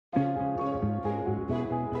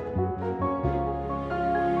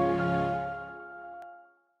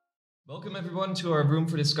everyone, to our Room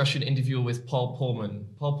for Discussion interview with Paul Polman.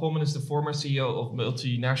 Paul Polman is the former CEO of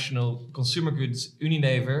multinational consumer goods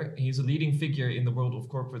Unilever. He's a leading figure in the world of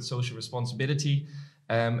corporate social responsibility.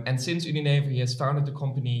 And since Unilever, he has founded the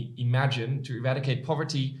company Imagine to eradicate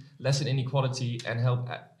poverty, lessen inequality, and help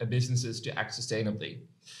businesses to act sustainably.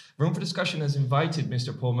 Room for Discussion has invited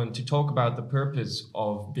Mr. Polman to talk about the purpose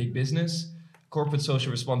of big business, corporate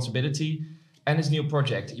social responsibility, and his new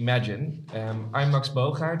project, Imagine. I'm Max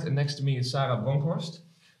Boogaard, and next to me is Sarah Bronkhorst.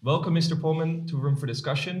 Welcome, Mr. Polman, to Room for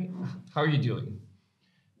Discussion. How are you doing?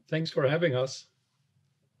 Thanks for having us.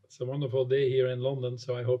 It's a wonderful day here in London,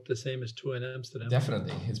 so I hope the same is true in Amsterdam.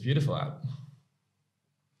 Definitely, it's beautiful out.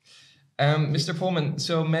 Mr. Polman,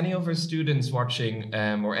 so many of our students watching,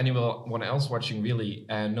 or anyone else watching really,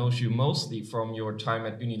 knows you mostly from your time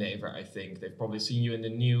at Unilever, I think. They've probably seen you in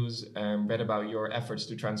the news, read about your efforts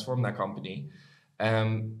to transform that company.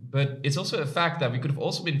 But it's also a fact that we could have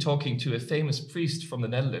also been talking to a famous priest from the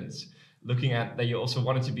Netherlands, looking at that you also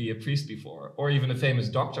wanted to be a priest before, or even a famous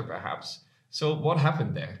doctor perhaps. So what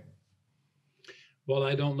happened there? Well,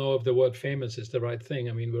 I don't know if the word famous is the right thing.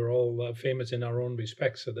 I mean, we're all famous in our own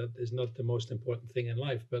respects, so that is not the most important thing in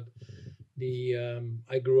life. But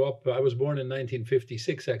I was born in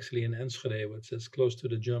 1956, actually, in Enschede, which is close to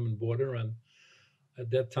the German border. And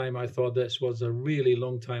at that time, I thought this was a really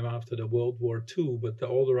long time after the World War II. But the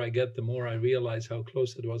older I get, the more I realize how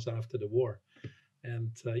close it was after the war.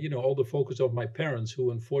 And, all the focus of my parents,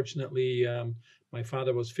 who unfortunately, my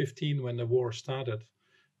father was 15 when the war started.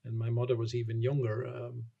 And my mother was even younger.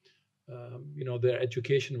 Their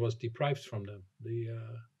education was deprived from them.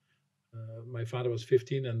 My father was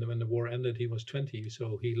 15, and when the war ended, he was 20.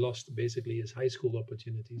 So he lost basically his high school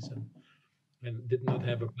opportunities and did not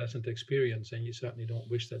have a pleasant experience. And you certainly don't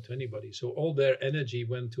wish that to anybody. So all their energy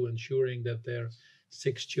went to ensuring that their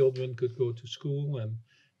 6 children could go to school and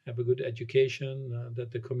have a good education, that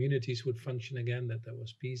the communities would function again, that there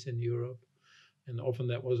was peace in Europe. And often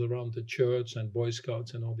that was around the church and Boy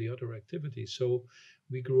Scouts and all the other activities. So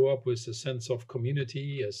we grew up with a sense of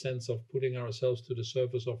community, a sense of putting ourselves to the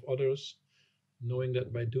service of others, knowing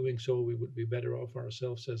that by doing so, we would be better off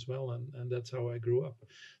ourselves as well. And that's how I grew up.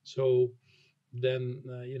 So then,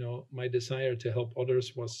 my desire to help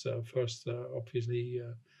others was first, obviously,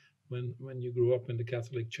 when you grew up in the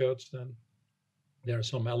Catholic Church, then there are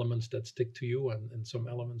some elements that stick to you and some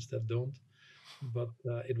elements that don't. But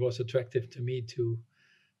it was attractive to me to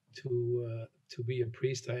be a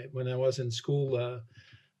priest. When I was in school,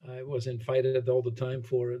 I was invited all the time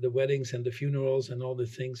for the weddings and the funerals and all the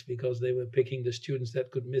things because they were picking the students that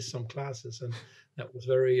could miss some classes, and that was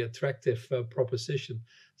very attractive proposition.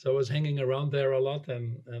 So I was hanging around there a lot,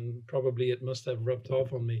 and probably it must have rubbed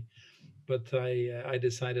off on me. But I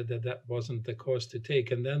decided that wasn't the course to take,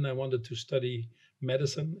 and then I wanted to study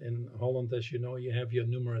medicine. In Holland, as you know, you have your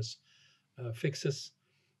numerous fixes,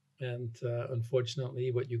 and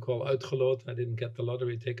unfortunately what you call uitgeloot, I didn't get the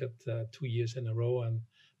lottery ticket 2 years in a row, and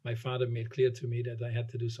my father made clear to me that I had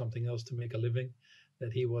to do something else to make a living,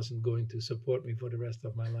 that he wasn't going to support me for the rest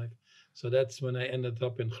of my life. So that's when I ended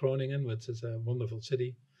up in Groningen, which is a wonderful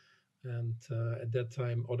city. And at that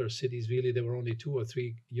time, other cities, really, there were only 2 or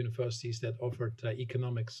 3 universities that offered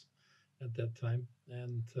economics at that time.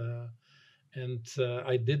 And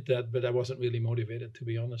I did that, but I wasn't really motivated, to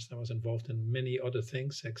be honest. I was involved in many other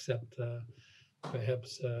things, except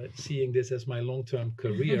perhaps seeing this as my long-term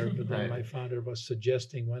career. But then my father was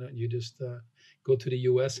suggesting, why don't you just go to the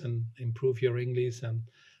US and improve your English and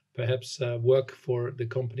perhaps work for the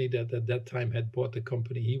company that at that time had bought the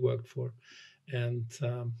company he worked for, and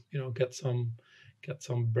get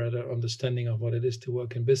some better understanding of what it is to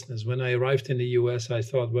work in business. When I arrived in the US, I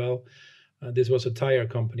thought, well, this was a tire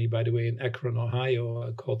company, by the way, in Akron,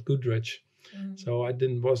 Ohio, called Goodrich. So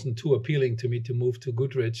it wasn't too appealing to me to move to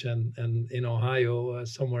Goodrich and in Ohio,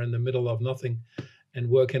 somewhere in the middle of nothing, and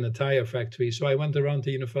work in a tire factory. So I went around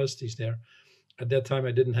the universities there. At that time,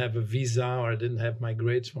 I didn't have a visa, or I didn't have my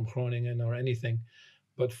grades from Groningen or anything.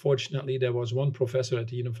 But fortunately, there was one professor at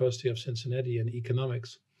the University of Cincinnati in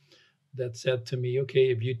economics that said to me, okay,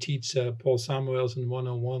 if you teach Paul Samuelson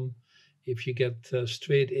 101, if you get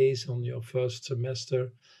straight A's on your first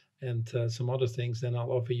semester and some other things, then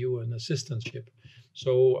I'll offer you an assistantship.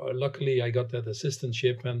 So luckily I got that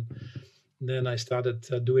assistantship, and then I started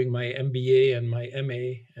doing my MBA and my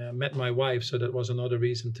MA, met my wife, so that was another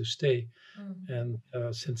reason to stay. And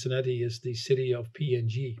Cincinnati is the city of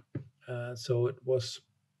P&G. So it was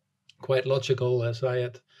quite logical, as I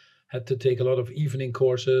had to take a lot of evening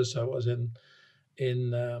courses. I was in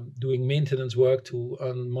doing maintenance work to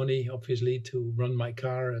earn money, obviously, to run my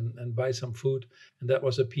car and buy some food. And that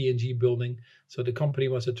was a P&G building. So the company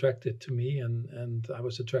was attracted to me, and I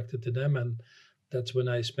was attracted to them. And that's when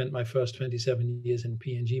I spent my first 27 years in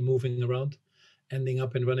P&G, moving around, ending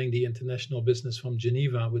up in running the international business from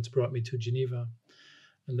Geneva, which brought me to Geneva.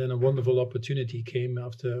 And then a wonderful opportunity came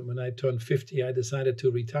after when I turned 50. I decided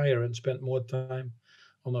to retire and spend more time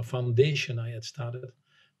on a foundation I had started,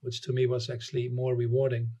 which to me was actually more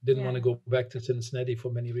rewarding. Didn't want to go back to Cincinnati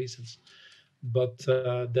for many reasons. But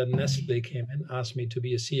then Nestle came in, asked me to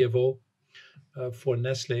be a CFO for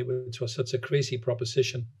Nestle, which was such a crazy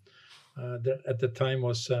proposition. At the time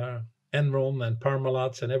was Enron and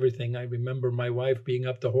Parmalat and everything. I remember my wife being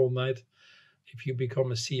up the whole night. If you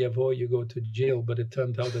become a CFO, you go to jail, but it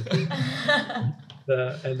turned out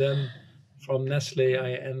that and then from Nestle,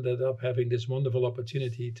 I ended up having this wonderful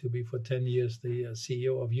opportunity to be for 10 years the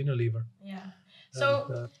CEO of Unilever. Yeah. So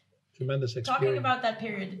and, tremendous experience. Talking about that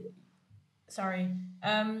period,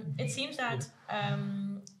 it seems that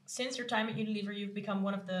since your time at Unilever, you've become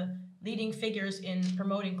one of the leading figures in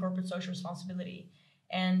promoting corporate social responsibility.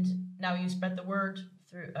 And now you spread the word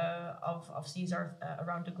through of CSR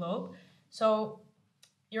around the globe. So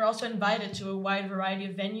you're also invited to a wide variety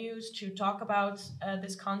of venues to talk about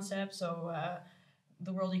this concept. So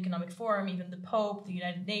the World Economic Forum, even the Pope, the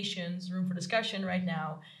United Nations, room for discussion right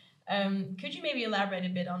now. Could you maybe elaborate a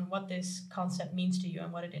bit on what this concept means to you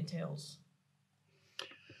and what it entails?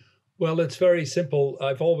 Well, it's very simple.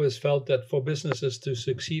 I've always felt that for businesses to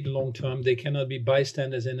succeed long term, they cannot be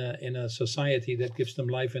bystanders in a society that gives them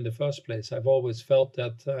life in the first place. I've always felt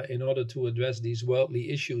that in order to address these worldly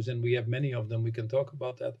issues, and we have many of them, we can talk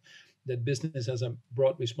about that business has a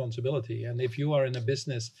broad responsibility. And if you are in a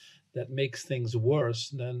business that makes things worse,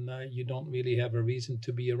 then you don't really have a reason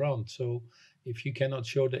to be around. So if you cannot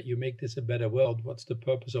show that you make this a better world, what's the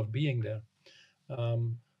purpose of being there?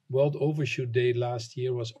 World Overshoot Day last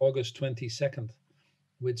year was August 22nd,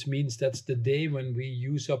 which means that's the day when we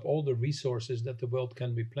use up all the resources that the world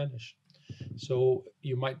can replenish. So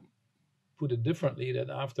you might put it differently, that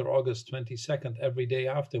after August 22nd, every day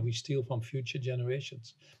after, we steal from future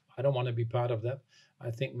generations. I don't want to be part of that.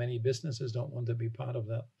 I think many businesses don't want to be part of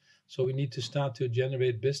that. So we need to start to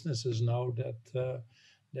generate businesses now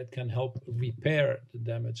that can help repair the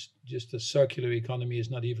damage. Just a circular economy is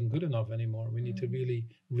not even good enough anymore. We need to really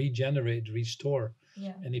regenerate, restore.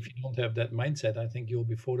 Yeah. And if you don't have that mindset, I think you'll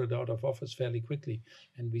be voted out of office fairly quickly.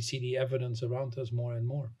 And we see the evidence around us more and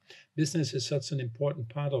more. Business is such an important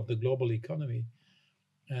part of the global economy,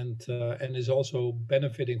 and is also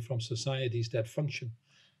benefiting from societies that function.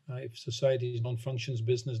 If societies don't function,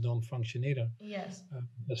 business don't function either. Yes.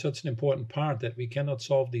 That's such an important part that we cannot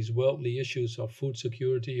solve these worldly issues of food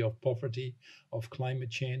security, of poverty, of climate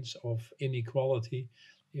change, of inequality,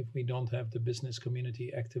 if we don't have the business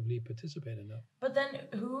community actively participate in that. But then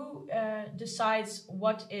who decides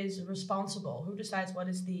what is responsible? Who decides what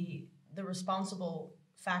is the responsible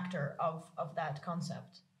factor of that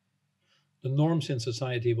concept? The norms in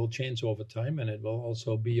society will change over time, and it will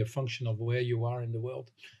also be a function of where you are in the world,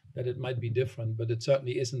 that it might be different, but it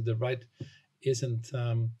certainly isn't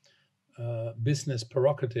business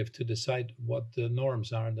prerogative to decide what the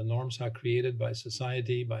norms are. The norms are created by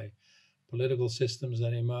society, by political systems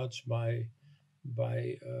that emerge, by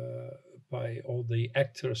all the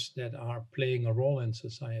actors that are playing a role in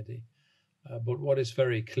society. But what is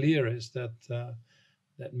very clear is that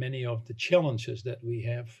many of the challenges that we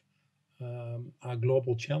have are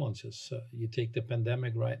global challenges. You take the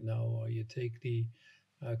pandemic right now, or you take the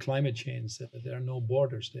climate change. There are no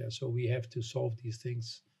borders there, so we have to solve these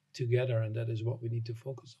things together, and that is what we need to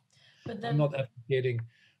focus on. But then, I'm not advocating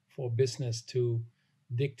for business to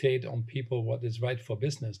dictate on people what is right for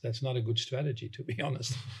business. That's not a good strategy, to be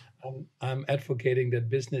honest. I'm advocating that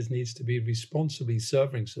business needs to be responsibly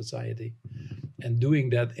serving society and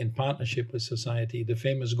doing that in partnership with society, the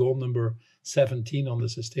famous goal number 17 on the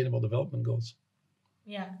Sustainable Development Goals.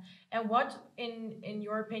 Yeah. And what, in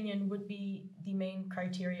your opinion, would be the main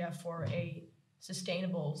criteria for a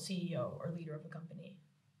sustainable CEO or leader of a company?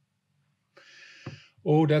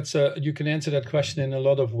 Oh, you can answer that question in a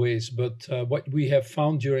lot of ways. But what we have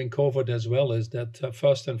found during COVID as well is that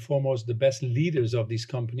first and foremost, the best leaders of these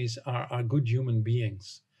companies are good human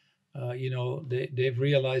beings. They've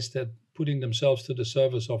realized that putting themselves to the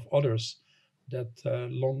service of others, that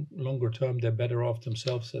longer term, they're better off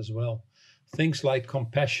themselves as well. Things like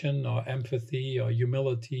compassion or empathy or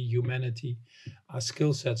humility, humanity, are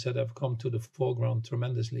skill sets that have come to the foreground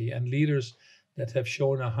tremendously. And leaders that have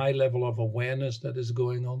shown a high level of awareness that is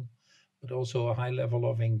going on, but also a high level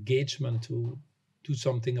of engagement to do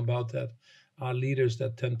something about that, are leaders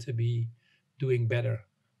that tend to be doing better.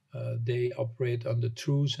 They operate under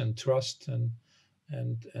truth and trust and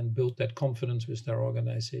build that confidence with their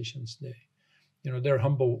organizations. They're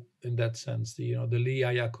humble in that sense. The Lee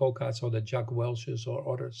Iacocca's or the Jack Welch's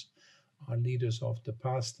or others are leaders of the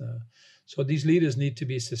past. So these leaders need to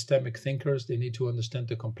be systemic thinkers. They need to understand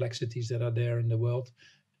the complexities that are there in the world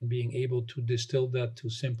and being able to distill that to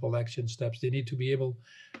simple action steps. They need to be able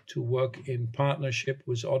to work in partnership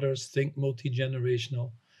with others, think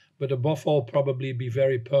multi-generational, but above all, probably be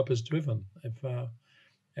very purpose-driven.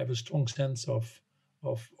 Have a strong sense of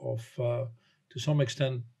to some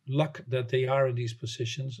extent, luck that they are in these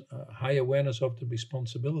positions, high awareness of the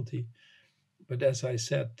responsibility. But as I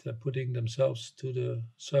said, putting themselves to the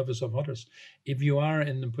service of others. If you are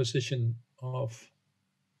in the position of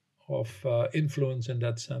influence in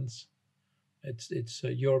that sense, it's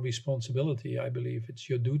your responsibility. I believe it's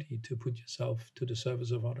your duty to put yourself to the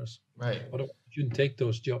service of others. Right. Otherwise, you shouldn't take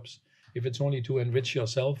those jobs. If it's only to enrich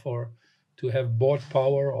yourself or to have board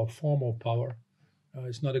power or formal power,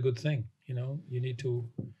 it's not a good thing. You need to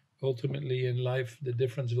ultimately in life, the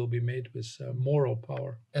difference will be made with moral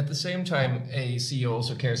power. At the same time, a CEO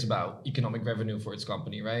also cares about economic revenue for its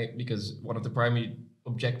company, right? Because one of the primary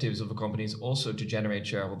objectives of a company is also to generate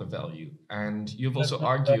shareholder value. And you've also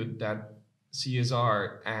argued that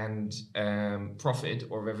CSR and profit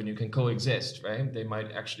or revenue can coexist, right? They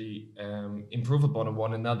might actually improve upon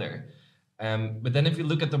one another. But then if you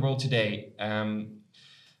look at the world today,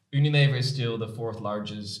 Unilever is still the fourth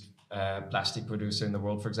largest plastic producer in the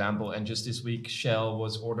world, for example. And just this week, Shell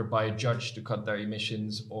was ordered by a judge to cut their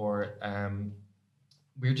emissions. Or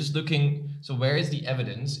we're just looking, so where is the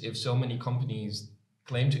evidence if so many companies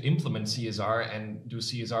claim to implement CSR and do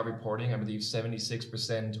CSR reporting? I believe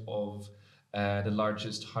 76% of the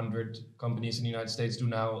largest 100 companies in the United States do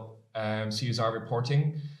now CSR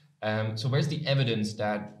reporting. So where's the evidence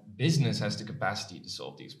that business has the capacity to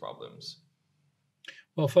solve these problems?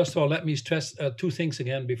 Well, first of all, let me stress two things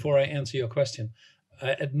again before I answer your question.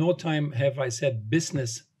 At no time have I said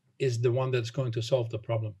business is the one that's going to solve the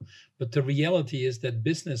problem. But the reality is that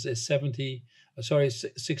business is 65%,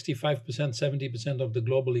 70% of the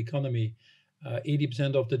global economy,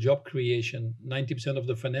 80% of the job creation, 90% of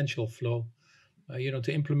the financial flow.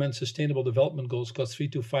 To implement sustainable development goals costs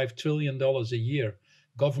 $3 to $5 trillion a year.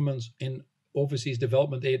 Governments in overseas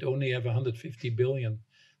development aid only have 150 billion.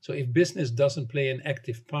 So if business doesn't play an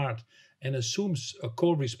active part and assumes a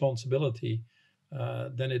co-responsibility,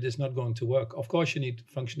 then it is not going to work. Of course, you need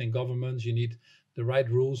functioning governments, you need the right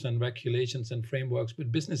rules and regulations and frameworks,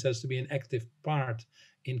 but business has to be an active part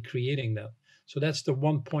in creating that. So that's the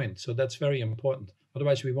one point. So that's very important.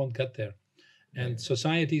 Otherwise, we won't get there. And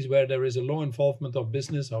societies where there is a low involvement of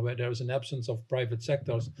business or where there is an absence of private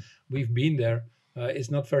sectors, we've been there, is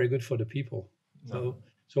not very good for the people. No.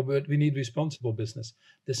 So we need responsible business.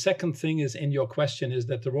 The second thing is in your question is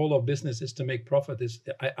that the role of business is to make profit.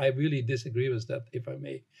 I really disagree with that, if I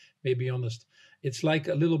may be honest. It's like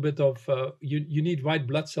a little bit of, you need white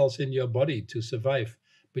blood cells in your body to survive,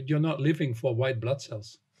 but you're not living for white blood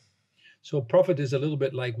cells. So profit is a little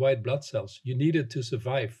bit like white blood cells. You need it to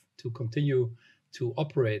survive, to continue to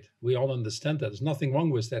operate. We all understand that. There's nothing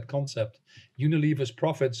wrong with that concept. Unilever's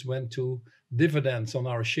profits went to dividends on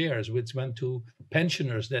our shares, which went to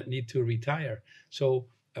pensioners that need to retire. So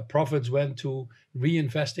profits went to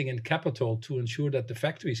reinvesting in capital to ensure that the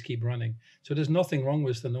factories keep running. So there's nothing wrong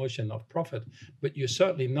with the notion of profit, but you're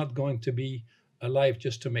certainly not going to be alive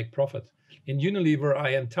just to make profit. In Unilever,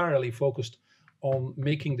 I entirely focused on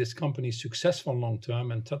making this company successful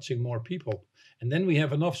long-term and touching more people. And then we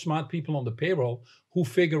have enough smart people on the payroll who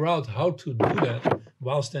figure out how to do that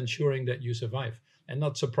whilst ensuring that you survive. And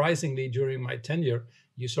not surprisingly, during my tenure,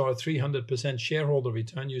 you saw a 300% shareholder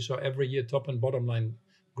return. You saw every year top and bottom line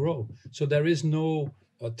grow. So there is no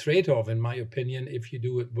trade-off, in my opinion, if you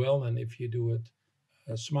do it well and if you do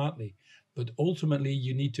it smartly. But ultimately,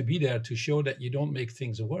 you need to be there to show that you don't make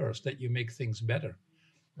things worse, that you make things better.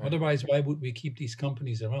 Right. Otherwise, why would we keep these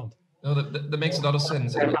companies around? No, that makes a lot of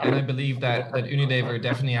sense. And I believe that Unilever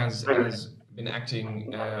definitely has been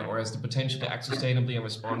acting or has the potential to act sustainably and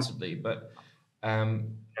responsibly. But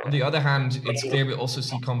on the other hand, it's clear we also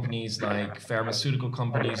see companies like pharmaceutical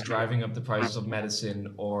companies driving up the prices of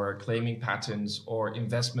medicine or claiming patents, or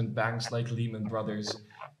investment banks like Lehman Brothers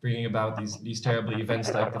bringing about these terrible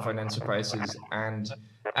events like the financial crisis and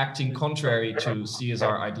acting contrary to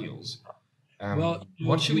CSR ideals.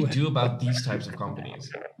 What should we do about these types of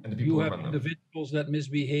companies and the people who run them? You have individuals that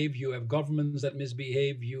misbehave, you have governments that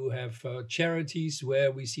misbehave, you have charities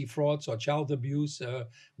where we see frauds or child abuse,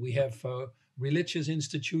 we have religious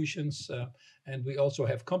institutions, and we also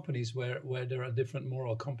have companies where there are different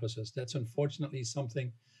moral compasses. That's unfortunately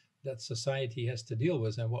something that society has to deal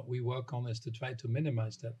with, and what we work on is to try to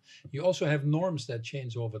minimize that. You also have norms that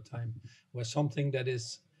change over time, where something that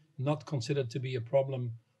is not considered to be a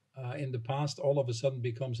problem in the past all of a sudden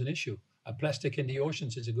becomes an issue. Plastic in the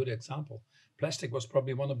oceans is a good example. Plastic was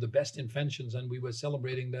probably one of the best inventions, and we were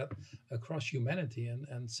celebrating that across humanity,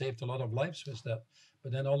 and saved a lot of lives with that.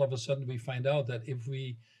 But then all of a sudden we find out that if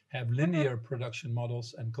we have linear production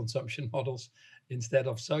models and consumption models instead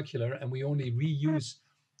of circular, and we only reuse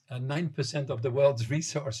 9% of the world's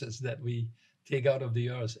resources that we take out of the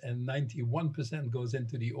earth, and 91% goes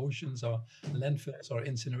into the oceans or landfills or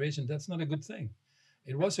incineration, that's not a good thing.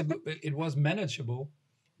 It was manageable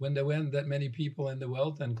when there weren't that many people in the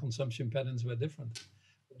world and consumption patterns were different.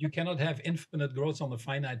 You cannot have infinite growth on a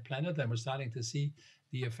finite planet, and we're starting to see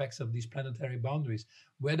the effects of these planetary boundaries.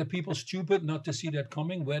 Were the people stupid not to see that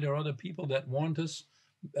coming? Were there other people that warned us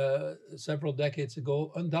several decades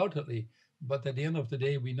ago? Undoubtedly. But at the end of the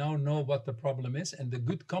day, we now know what the problem is, and the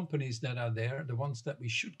good companies that are there, the ones that we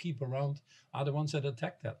should keep around, are the ones that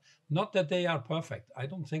attack that. Not that they are perfect. I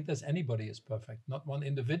don't think there's anybody is perfect. Not one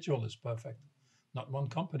individual is perfect. Not one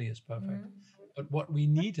company is perfect. But what we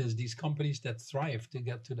need is these companies that thrive to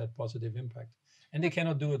get to that positive impact. And they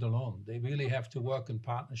cannot do it alone. They really have to work in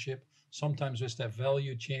partnership, sometimes with their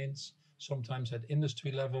value chains, sometimes at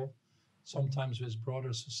industry level, sometimes with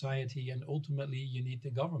broader society, and ultimately you need the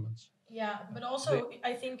governments. Yeah, but also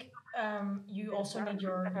I think you also need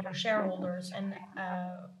your shareholders, and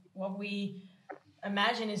what we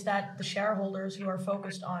imagine is that the shareholders who are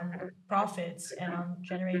focused on profits and on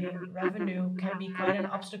generating revenue can be quite an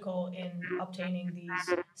obstacle in obtaining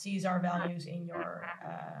these CSR values in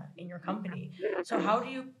your company. So how do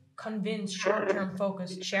you convince short-term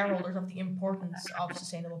focused shareholders of the importance of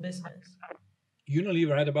sustainable business?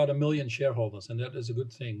 Unilever had about 1 million shareholders, and that is a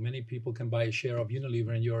good thing. Many people can buy a share of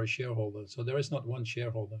Unilever, and you're a shareholder. So there is not one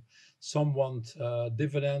shareholder. Some want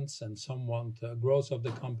dividends, and some want growth of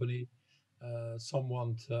the company. Some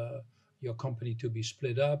want your company to be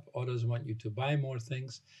split up. Others want you to buy more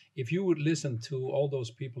things. If you would listen to all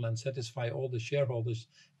those people and satisfy all the shareholders,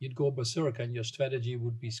 you'd go berserk, and your strategy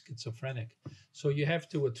would be schizophrenic. So you have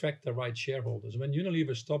to attract the right shareholders. When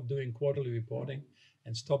Unilever stopped doing quarterly reporting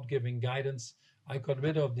and stopped giving guidance, I got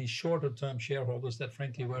rid of these shorter term shareholders that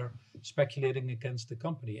frankly were speculating against the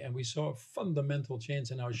company. And we saw a fundamental change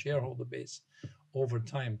in our shareholder base over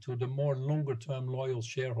time to the more longer term loyal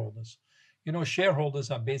shareholders. You know, shareholders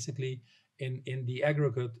are basically in the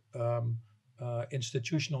aggregate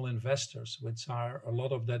institutional investors, which are a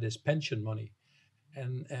lot of that is pension money.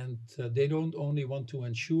 And they don't only want to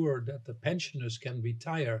ensure that the pensioners can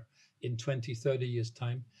retire in 20, 30 years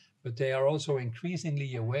time, but they are also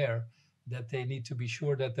increasingly aware that they need to be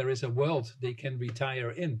sure that there is a world they can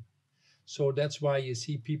retire in. So that's why you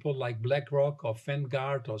see people like BlackRock or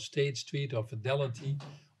Vanguard or State Street or Fidelity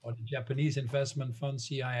or the Japanese investment fund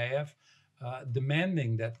CIIF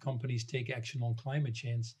demanding that companies take action on climate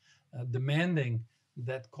change, demanding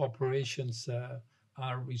that corporations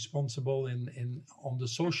are responsible on the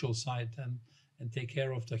social side and take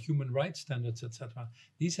care of the human rights standards, etc.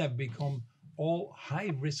 These have become all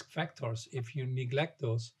high risk factors if you neglect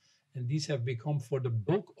those. And these have become, for the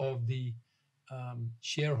bulk of the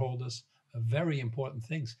shareholders, very important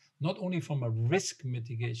things, not only from a risk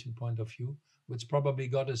mitigation point of view, which probably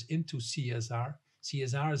got us into CSR.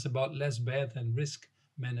 CSR is about less bad and risk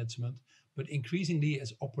management, but increasingly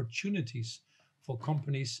as opportunities for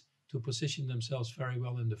companies to position themselves very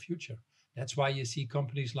well in the future. That's why you see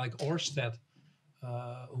companies like Ørsted,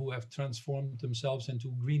 who have transformed themselves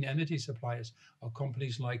into green energy suppliers, or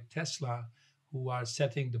companies like Tesla, who are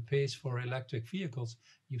setting the pace for electric vehicles.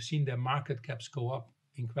 You've seen their market caps go up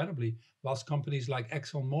incredibly, whilst companies like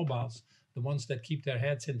ExxonMobil, the ones that keep their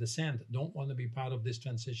heads in the sand, don't want to be part of this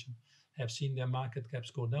transition, have seen their market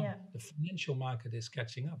caps go down. Yeah. The financial market is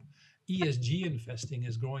catching up. ESG investing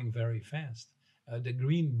is growing very fast. The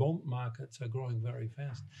green bond markets are growing very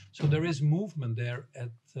fast. So there is movement there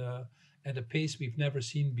at a pace we've never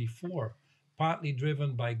seen before, partly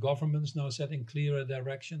driven by governments now setting clearer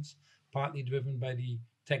directions, partly driven by the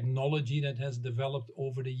technology that has developed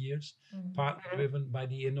over the years, partly driven by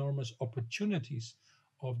the enormous opportunities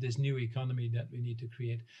of this new economy that we need to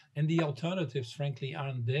create. And the alternatives, frankly,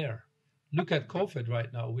 aren't there. Look at COVID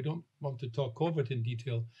right now. We don't want to talk COVID in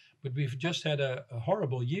detail, but we've just had a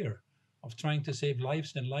horrible year of trying to save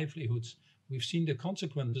lives and livelihoods. We've seen the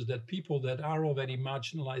consequences that people that are already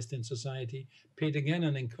marginalized in society paid again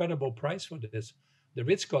an incredible price for this. The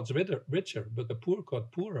rich got richer, but the poor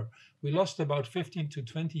got poorer. We lost about 15 to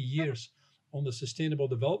 20 years on the Sustainable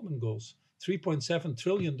Development Goals. $3.7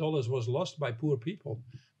 trillion was lost by poor people.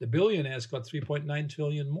 The billionaires got 3.9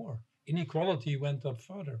 trillion more. Inequality went up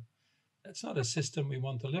further. That's not a system we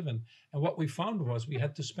want to live in. And what we found was we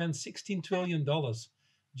had to spend $16 trillion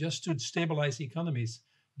just to stabilize economies.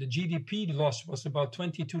 The GDP loss was about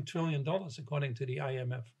 $22 trillion, according to the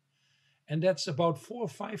IMF. And that's about 4 or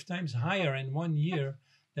 5 times higher in 1 year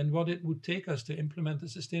than what it would take us to implement the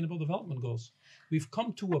Sustainable Development Goals. We've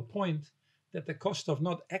come to a point that the cost of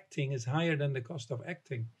not acting is higher than the cost of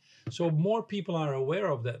acting. So more people are aware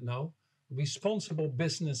of that now. Responsible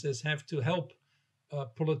businesses have to help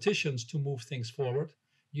politicians to move things forward.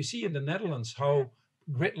 You see in the Netherlands how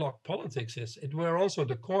gridlock politics is. It were also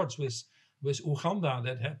the courts with Uganda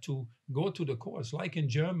that had to go to the courts, like in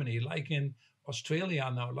Germany, like in Australia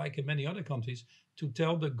now, like in many other countries, to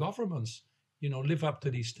tell the governments, live up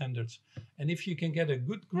to these standards. And if you can get a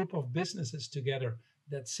good group of businesses together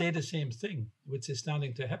that say the same thing, which is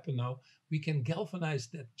starting to happen now, we can galvanize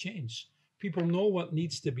that change. People know what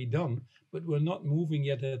needs to be done, but we're not moving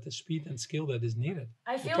yet at the speed and scale that is needed.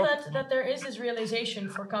 I feel that there is this realization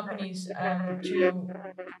for companies to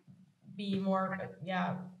be more,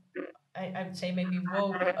 I would say maybe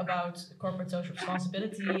woke about corporate social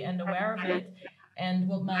responsibility and aware of it. And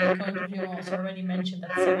what my co-interviewer also already mentioned,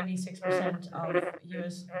 that 76% of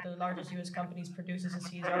the largest US companies produces a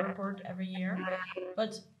CSR report every year.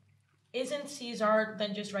 But isn't CSR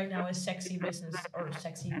then just right now a sexy business or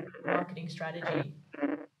sexy marketing strategy?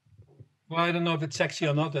 Well, I don't know if it's sexy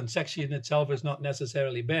or not, and sexy in itself is not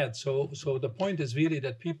necessarily bad. So the point is really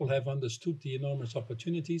that people have understood the enormous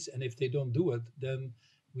opportunities, and if they don't do it, then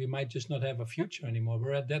we might just not have a future anymore.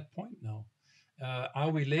 We're at that point now. Are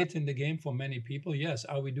we late in the game for many people? Yes.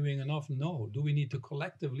 Are we doing enough? No. Do we need to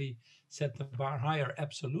collectively set the bar higher?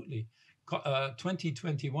 Absolutely.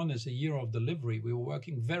 2021 is a year of delivery. We were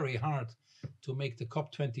working very hard to make the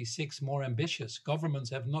COP26 more ambitious. Governments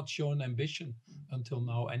have not shown ambition until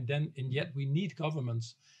now, and yet we need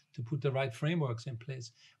governments to put the right frameworks in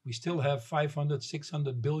place. We still have 500,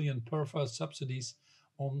 600 billion per first subsidies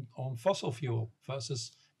on fossil fuel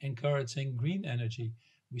versus encouraging green energy.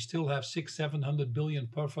 We still have 600-700 billion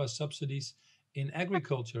per first subsidies in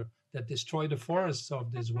agriculture that destroy the forests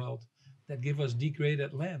of this world, that give us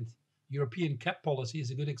degraded land. European cap policy is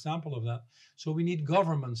a good example of that. So we need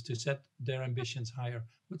governments to set their ambitions higher,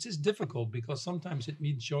 which is difficult because sometimes it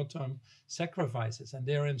means short-term sacrifices, and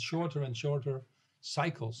they're in shorter and shorter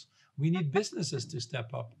cycles. We need businesses to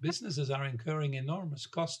step up. Businesses are incurring enormous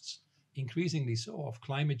costs, increasingly so, of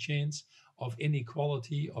climate change, of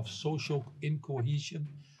inequality, of social incohesion.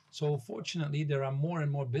 So fortunately, there are more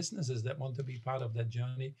and more businesses that want to be part of that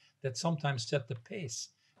journey that sometimes set the pace.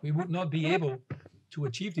 We would not be able to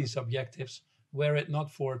achieve these objectives were it not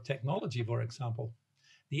for technology, for example.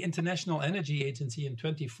 The International Energy Agency in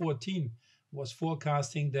 2014 was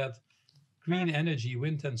forecasting that green energy,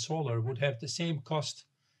 wind and solar, would have the same cost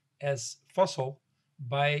as fossil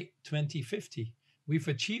by 2050. We've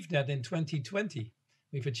achieved that in 2020.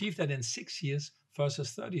 We've achieved that in 6 years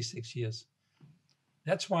versus 36 years.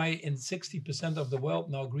 That's why in 60% of the world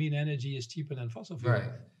now, green energy is cheaper than fossil fuel. Right.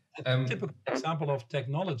 A typical example of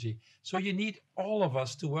technology. So you need all of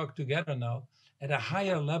us to work together now at a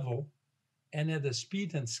higher level and at a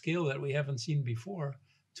speed and scale that we haven't seen before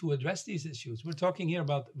to address these issues. We're talking here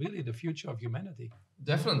about really the future of humanity.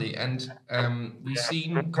 Definitely. And we've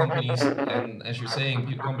seen companies, and as you're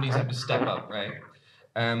saying, companies have to step up, right?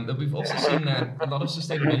 But we've also seen that a lot of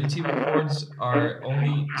sustainability reports are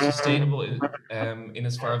only sustainable in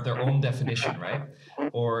as far as their own definition, right?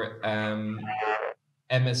 Or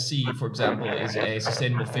MSC, for example, is a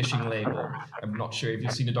sustainable fishing label. I'm not sure if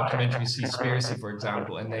you've seen the documentary Seaspiracy, for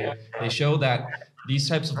example, and they show that these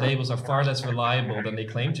types of labels are far less reliable than they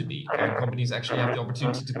claim to be. And companies actually have the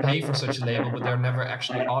opportunity to pay for such a label, but they're never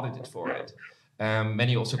actually audited for it.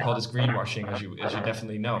 Many also call this greenwashing, as you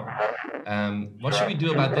definitely know. What should we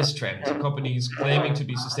do about this trend? Companies claiming to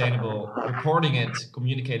be sustainable, reporting it,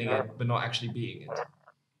 communicating it, but not actually being it.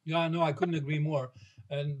 Yeah, no, I couldn't agree more.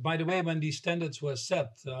 And by the way, when these standards were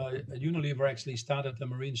set, Unilever actually started the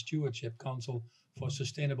Marine Stewardship Council for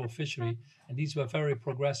Sustainable Fishery, and these were very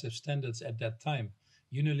progressive standards at that time.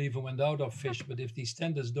 Unilever went out of fish, but if these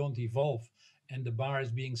standards don't evolve and the bar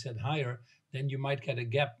is being set higher, then you might get a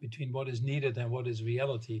gap between what is needed and what is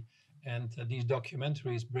reality. And these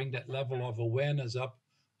documentaries bring that level of awareness up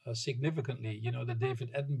significantly. You know, the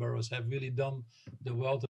David Attenboroughs have really done the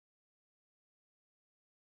world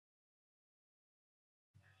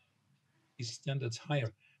these standards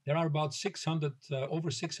higher. There are about 600, over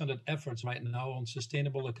 600 efforts right now on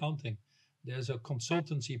sustainable accounting. There's a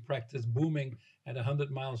consultancy practice booming at 100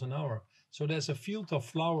 miles an hour. So there's a field of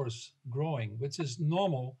flowers growing, which is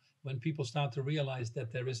normal when people start to realize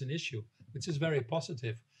that there is an issue, which is very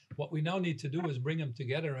positive. What we now need to do is bring them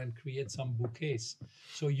together and create some bouquets.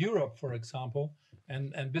 So Europe, for example,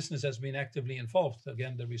 and business has been actively involved,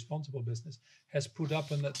 again, the responsible business, has put up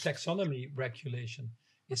a taxonomy regulation,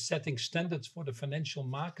 is setting standards for the financial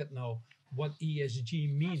market now, what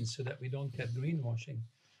ESG means so that we don't get greenwashing.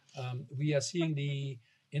 We are seeing the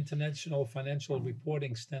International Financial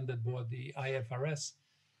Reporting Standard Board, the IFRS,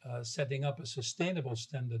 setting up a sustainable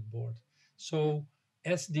standard board. So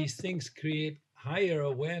as these things create higher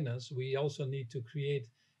awareness, we also need to create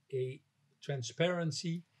a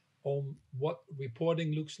transparency on what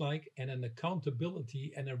reporting looks like, and an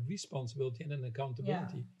accountability and a responsibility and an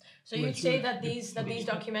accountability. Yeah. So you'd say that these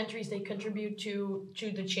documentaries, they contribute to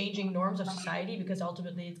the changing norms of society, because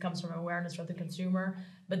ultimately it comes from awareness from the consumer,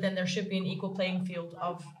 but then there should be an equal playing field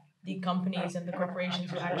of the companies and the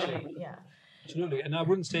corporations who actually, yeah. Absolutely. And I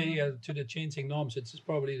wouldn't say to the changing norms, it's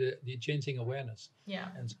probably the changing awareness. Yeah.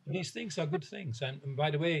 And so these things are good things. And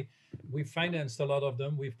by the way, we've financed a lot of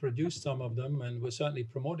them, we've produced some of them, and we're certainly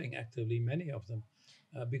promoting actively many of them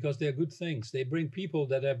because they're good things. They bring people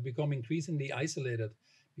that have become increasingly isolated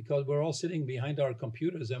because we're all sitting behind our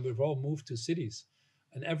computers and we've all moved to cities.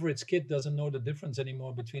 An average kid doesn't know the difference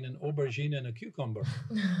anymore between an aubergine and a cucumber.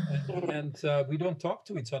 and we don't talk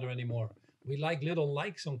to each other anymore. We like little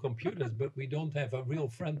likes on computers, but we don't have a real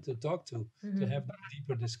friend to talk to have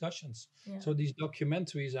deeper discussions. Yeah. So these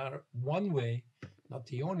documentaries are one way, not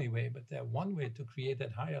the only way, but they're one way to create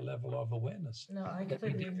that higher level of awareness. No, I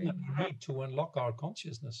completely agree. We need to unlock our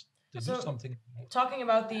consciousness to do something. Talking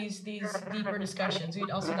about these deeper discussions, we'd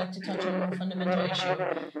also like to touch on a more fundamental issue,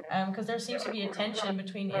 because there seems to be a tension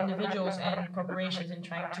between individuals and corporations in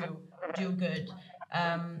trying to do good.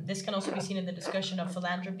 This can also be seen in the discussion of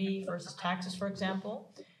philanthropy versus taxes, for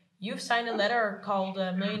example. You've signed a letter called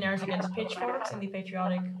Millionaires Against Pitchforks in the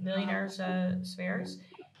patriotic millionaires spheres,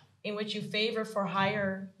 in which you favor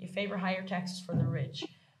higher taxes for the rich.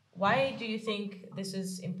 Why do you think this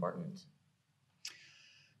is important?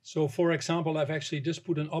 So, for example, I've actually just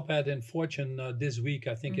put an op-ed in Fortune this week.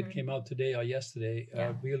 I think it came out today or yesterday,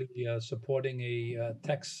 really supporting a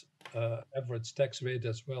average tax rate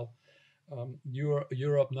as well.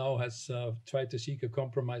 Europe now has tried to seek a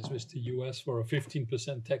compromise with the US for a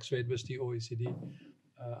 15% tax rate with the OECD.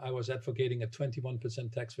 I was advocating a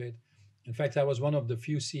 21% tax rate. In fact, I was one of the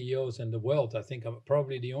few CEOs in the world, I think I'm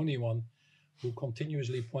probably the only one, who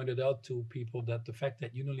continuously pointed out to people that the fact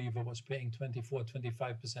that Unilever was paying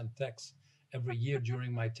 25% tax every year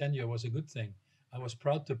during my tenure was a good thing. I was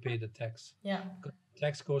proud to pay the tax. Yeah.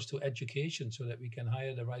 Tax goes to education so that we can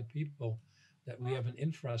hire the right people, that we have an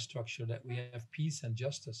infrastructure, that we have peace and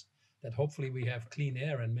justice, that hopefully we have clean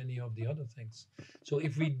air and many of the other things. So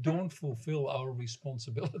if we don't fulfill our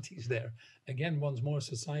responsibilities there, again, once more,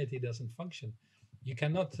 society doesn't function. You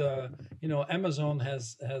cannot, Amazon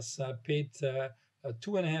has paid a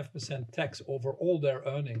 2.5% tax over all their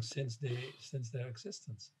earnings since their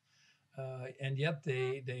existence. And yet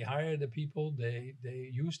they hire the people, they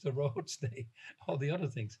use the roads, all the other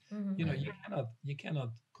things. You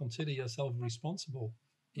cannot consider yourself responsible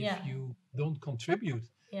if you don't contribute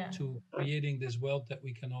to creating this world that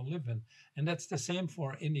we can all live in. And that's the same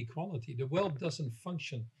for inequality. The world doesn't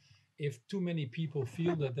function if too many people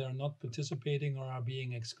feel that they're not participating or are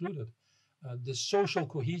being excluded. The social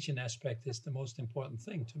cohesion aspect is the most important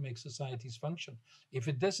thing to make societies function. If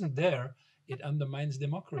it isn't there, it undermines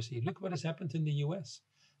democracy. Look what has happened in the US.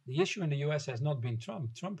 The issue in the US has not been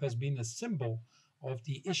Trump. Trump has been a symbol of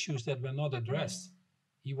the issues that were not addressed. Yes.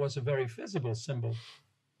 He was a very visible symbol.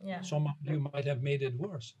 Yeah. Some of you might have made it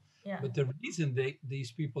worse. Yeah. But the reason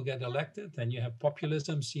these people get elected, and you have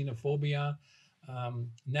populism, xenophobia,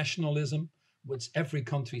 nationalism, which every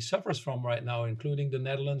country suffers from right now, including the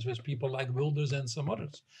Netherlands with people like Wilders and some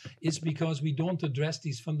others, is because we don't address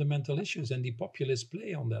these fundamental issues, and the populists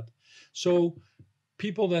play on that. So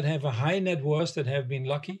people that have a high net worth, that have been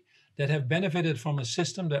lucky, that have benefited from a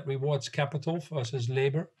system that rewards capital versus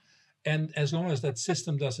labor, and as long as that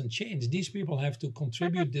system doesn't change, these people have to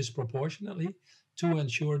contribute disproportionately to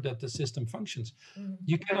ensure that the system functions.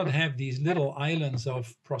 You cannot have these little islands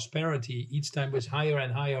of prosperity, each time with higher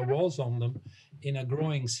and higher walls on them, in a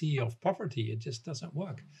growing sea of poverty. It just doesn't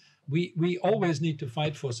work. We always need to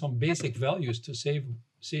fight for some basic values to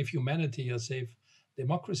save humanity or save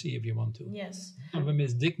democracy, if you want to. Yes. One of them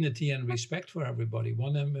is dignity and respect for everybody.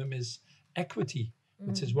 One of them is equity,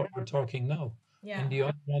 which is what we're talking now. Yeah. And the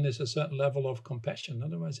other one is a certain level of compassion.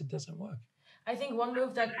 Otherwise, it doesn't work. I think one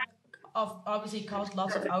move that obviously caused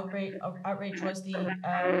lots of outrage was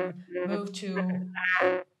the move to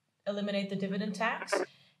eliminate the dividend tax.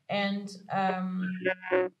 And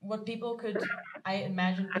what people could, I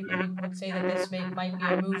imagine people would say that this might be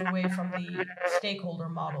a move away from the stakeholder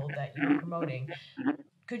model that you were promoting.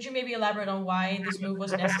 Could you maybe elaborate on why this move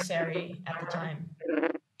was necessary at the time?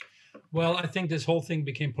 Well, I think this whole thing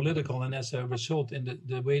became political, and as a result, in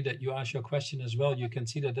the way that you ask your question as well, you can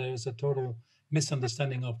see that there is a total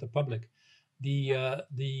misunderstanding of the public. The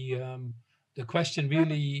question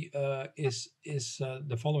really is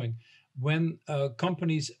the following: when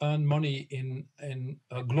companies earn money in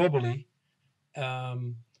globally,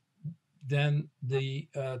 um, then the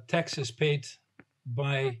tax is paid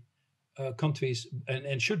by countries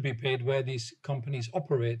and should be paid where these companies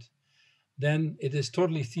operate. Then it is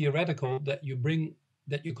totally theoretical that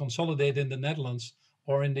you consolidate in the Netherlands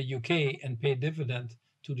or in the UK and pay dividend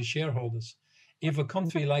to the shareholders. If a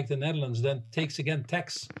country like the Netherlands then takes again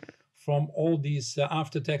tax from all these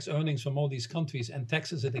after-tax earnings from all these countries and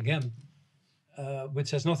taxes it again, which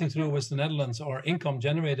has nothing to do with the Netherlands or income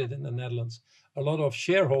generated in the Netherlands, a lot of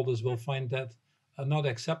shareholders will find that not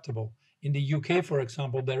acceptable. In the UK, for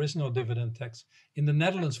example, there is no dividend tax. In the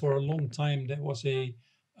Netherlands, for a long time, there was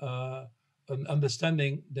an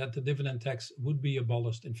understanding that the dividend tax would be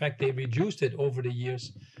abolished. In fact, they reduced it over the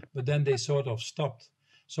years, but then they sort of stopped.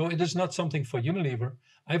 So it is not something for Unilever.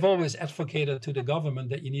 I've always advocated to the government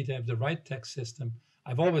that you need to have the right tax system.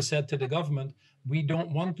 I've always said to the government, we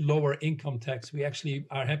don't want lower income tax. We actually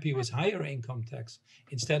are happy with higher income tax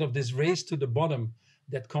instead of this race to the bottom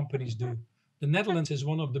that companies do. The Netherlands is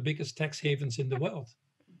one of the biggest tax havens in the world.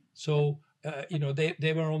 So,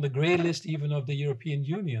 they were on the gray list even of the European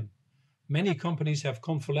Union. Many companies have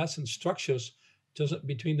convalescent structures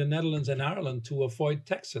between the Netherlands and Ireland to avoid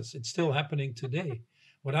taxes. It's still happening today.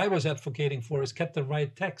 What I was advocating for is get the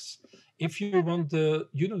right tax. If you want the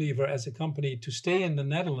Unilever as a company to stay in the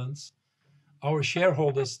Netherlands, our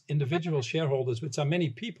shareholders, individual shareholders, which are many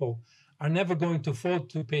people, are never going to vote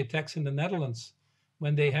to pay tax in the Netherlands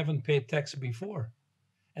when they haven't paid tax before.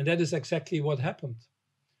 And that is exactly what happened.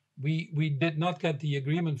 We did not get the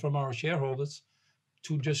agreement from our shareholders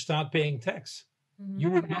to just start paying tax. Mm-hmm. You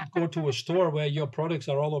would not go to a store where your products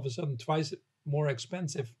are all of a sudden twice more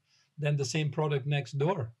expensive than the same product next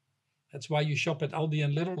door. That's why you shop at Aldi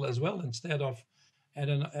and Lidl as well instead of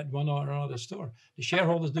at one or another store. The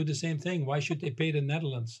shareholders do the same thing. Why should they pay the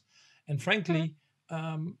Netherlands? And frankly,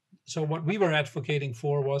 so what we were advocating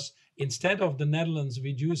for was instead of the Netherlands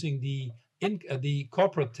reducing the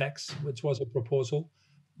corporate tax, which was a proposal,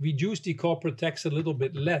 reduce the corporate tax a little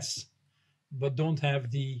bit less, but don't have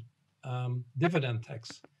the dividend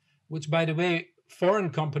tax, which, by the way, foreign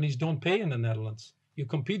companies don't pay in the Netherlands. You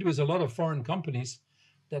compete with a lot of foreign companies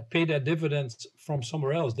that pay their dividends from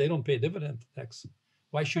somewhere else. They don't pay dividend tax.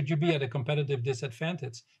 Why should you be at a competitive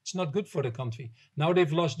disadvantage? It's not good for the country. Now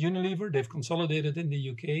they've lost Unilever. They've consolidated in the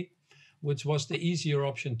UK, which was the easier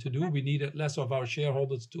option to do. We needed less of our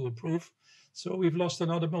shareholders to approve. So we've lost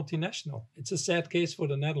another multinational. It's a sad case for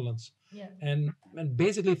the Netherlands. Yeah. And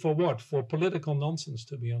basically for what? For political nonsense,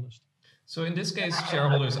 to be honest. So in this case,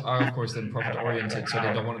 shareholders are, of course, then profit-oriented, so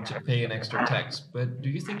they don't want to pay an extra tax. But do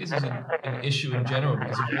you think this is an issue in general?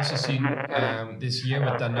 Because we've also seen this year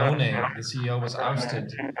with Danone, the CEO was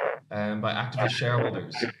ousted by activist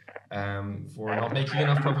shareholders for not making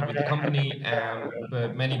enough profit with the company,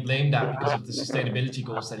 but many blame that because of the sustainability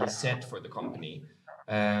goals that he set for the company.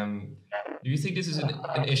 Do you think this is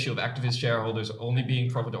an issue of activist shareholders only being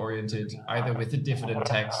profit-oriented, either with the dividend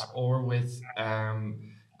tax or with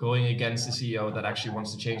going against the CEO that actually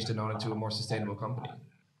wants to change Danone to a more sustainable company?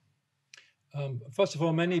 First of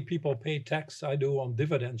all, many people pay tax. I do on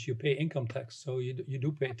dividends. You pay income tax, so you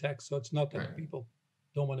do pay tax. So it's not that people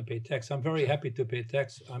don't want to pay tax. I'm very happy to pay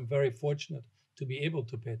tax. I'm very fortunate to be able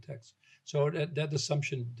to pay tax. So that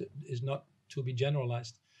assumption is not to be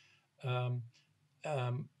generalized.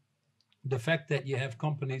 The fact that you have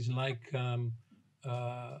companies like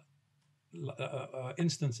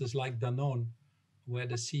instances like Danone, where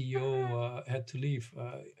the CEO had to leave.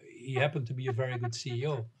 He happened to be a very good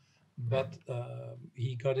CEO, but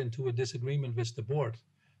he got into a disagreement with the board,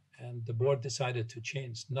 and the board decided to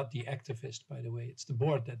change. Not the activist, by the way. It's the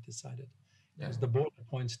board that decided, because the board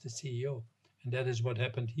appoints the CEO, and that is what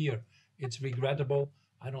happened here. It's regrettable.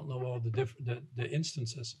 I don't know all the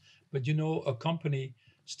instances, but a company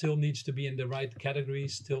still needs to be in the right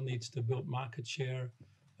categories, still needs to build market share,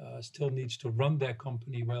 still needs to run their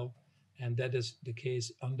company well. And that is the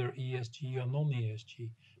case under ESG or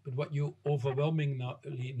non-ESG. But what you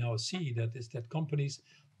overwhelmingly now see is that companies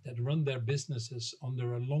that run their businesses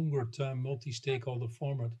under a longer-term multi-stakeholder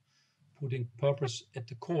format, putting purpose at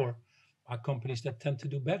the core, are companies that tend to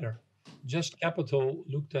do better. Just Capital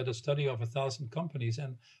looked at a study of 1,000 companies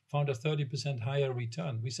and found a 30% higher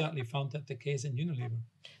return. We certainly found that the case in Unilever.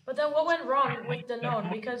 But then what went wrong with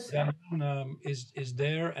Danone? Because Danone is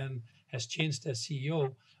there and has changed their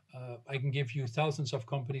CEO. I can give you thousands of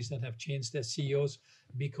companies that have changed their CEOs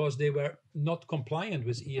because they were not compliant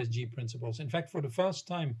with ESG principles. In fact, for the first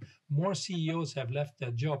time, more CEOs have left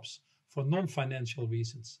their jobs for non-financial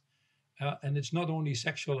reasons. And it's not only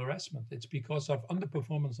sexual harassment, it's because of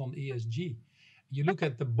underperformance on ESG. You look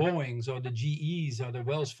at the Boeings or the GEs or the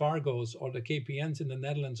Wells Fargos or the KPNs in the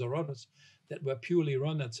Netherlands or others that were purely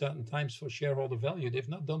run at certain times for shareholder value, they've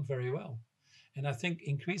not done very well. And I think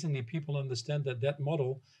increasingly people understand that that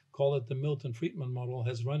model, call it the Milton Friedman model,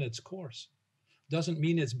 has run its course. Doesn't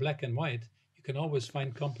mean it's black and white. You can always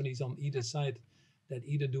find companies on either side that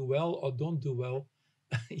either do well or don't do well,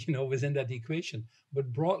 within that equation.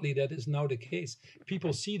 But broadly, that is now the case.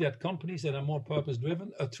 People see that companies that are more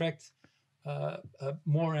purpose-driven attract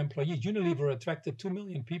more employees. Unilever attracted 2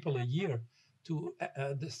 million people a year to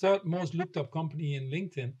the third most looked up company in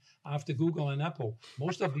LinkedIn after Google and Apple.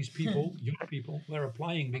 Most of these people, young people, were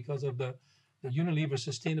applying because of the Unilever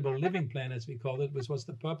Sustainable Living Plan, as we call it, which was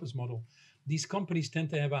the purpose model. These companies tend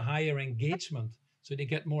to have a higher engagement, so they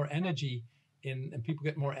get more energy and people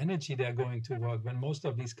get more energy there going to work. When most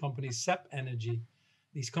of these companies sap energy,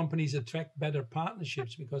 these companies attract better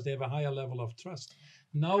partnerships because they have a higher level of trust.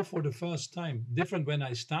 Now, for the first time, different when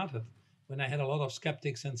I started, when I had a lot of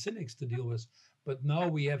skeptics and cynics to deal with, but now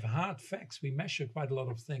we have hard facts. We measure quite a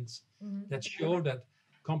lot of things that show that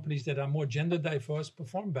companies that are more gender diverse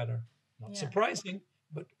perform better. Not surprising,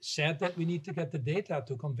 but sad that we need to get the data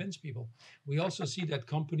to convince people. We also see that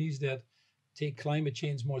companies that take climate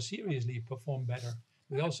change more seriously perform better.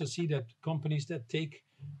 We also see that companies that take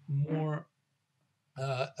more,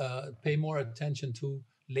 pay more attention to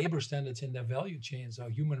labor standards in their value chains or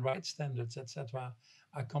human rights standards, etc.,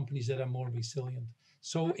 are companies that are more resilient.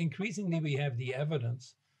 So increasingly, we have the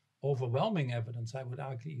evidence, overwhelming evidence, I would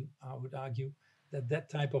argue, that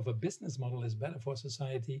type of a business model is better for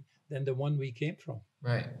society than the one we came from.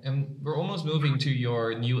 Right. And we're almost moving to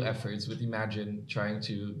your new efforts with Imagine, trying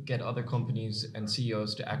to get other companies and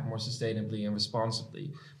CEOs to act more sustainably and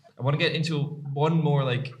responsibly. I want to get into one more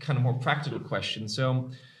kind of more practical question.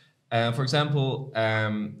 So, for example,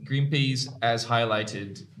 Greenpeace has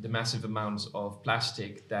highlighted the massive amounts of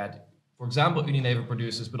plastic that, for example, Unilever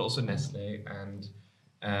produces, but also Nestle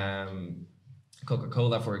and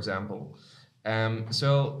Coca-Cola, for example.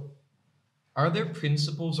 So are there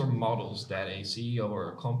principles or models that a CEO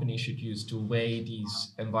or a company should use to weigh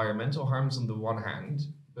these environmental harms on the one hand,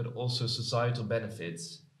 but also societal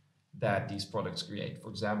benefits that these products create? For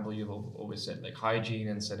example, you've always said hygiene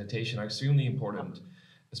and sanitation are extremely important,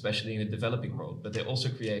 especially in the developing world, but they also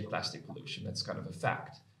create plastic pollution. That's kind of a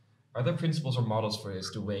fact. Are there principles or models for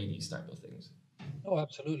us to weigh these type of things? Oh,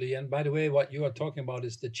 absolutely. And by the way, what you are talking about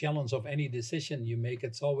is the challenge of any decision you make.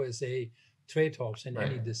 It's always a trade-offs in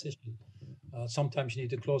any decision. Sometimes you need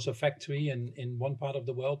to close a factory in one part of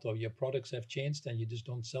the world, or your products have changed and you just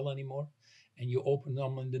don't sell anymore, and you open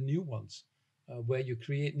them in the new ones. Where you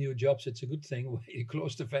create new jobs, it's a good thing. Where you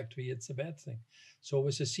close the factory, it's a bad thing. So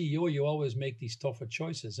as a CEO, you always make these tougher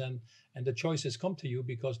choices, and the choices come to you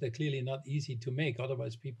because they're clearly not easy to make.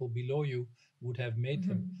 Otherwise, people below you would have made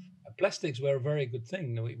them. Plastics were a very good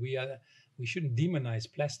thing. We shouldn't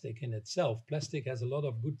demonize plastic in itself. Plastic has a lot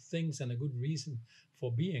of good things and a good reason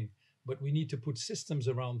for being, but we need to put systems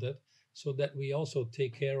around it so that we also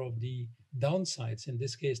take care of the downsides, in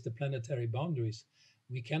this case, the planetary boundaries.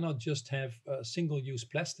 We cannot just have single-use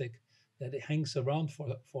plastic that hangs around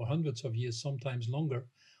for hundreds of years, sometimes longer,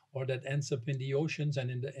 or that ends up in the oceans and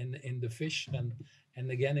in the fish and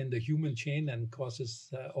again in the human chain and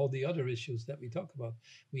causes all the other issues that we talk about.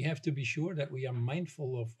 We have to be sure that we are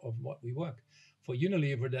mindful of what we work. For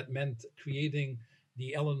Unilever, that meant creating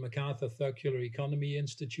the Ellen MacArthur Circular Economy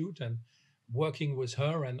Institute and working with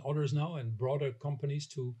her and others now and broader companies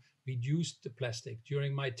to reduce the plastic.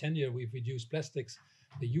 During my tenure, we've reduced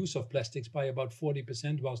the use of plastics by about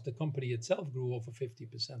 40%, whilst the company itself grew over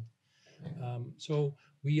 50%. So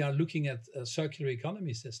we are looking at circular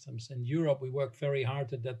economy systems. In Europe, we worked very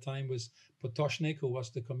hard at that time with Potočnik, who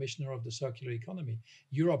was the commissioner of the circular economy.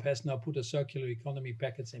 Europe has now put a circular economy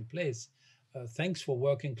package in place. Thanks for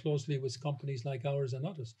working closely with companies like ours and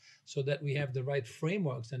others, so that we have the right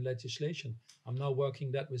frameworks and legislation. I'm now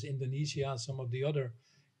working that with Indonesia and some of the other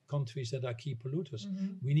countries that are key polluters.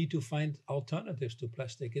 We need to find alternatives to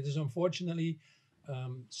plastic. It is unfortunately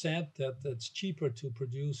sad that it's cheaper to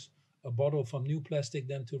produce a bottle from new plastic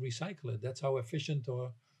than to recycle it. That's how efficient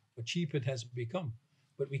or cheap it has become.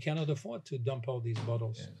 but we cannot afford to dump all these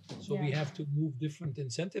bottles. Yeah. So we have to move different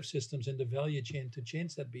incentive systems in the value chain to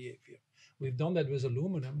change that behavior. We've done that with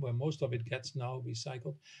aluminum, where most of it gets now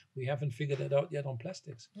recycled. We haven't figured that out yet on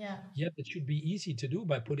plastics. Yeah. Yet it should be easy to do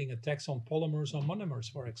by putting a tax on polymers or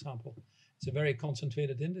monomers, for example. It's a very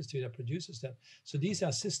concentrated industry that produces that. So these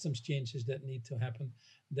are systems changes that need to happen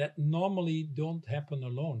that normally don't happen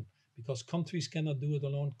alone, because countries cannot do it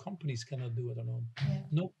alone, companies cannot do it alone. Yeah.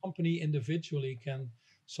 No company individually can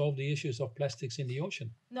solve the issues of plastics in the ocean.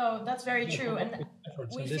 No, that's very Yeah, true. And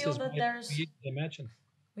efforts, we and this feel is that why there's we imagine.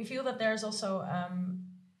 we feel that there's also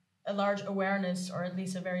a large awareness, or at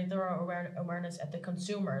least a very thorough awareness at the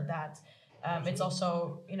consumer, that it's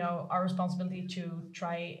also, you know, our responsibility to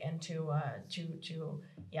try and to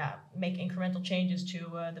make incremental changes to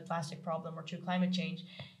the plastic problem or to climate change.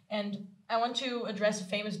 And I want to address a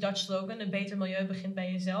famous Dutch slogan: "Een beter milieu begint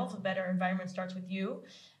bij jezelf." A better environment starts with you.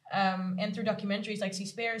 And through documentaries like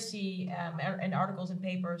Seaspiracy and articles and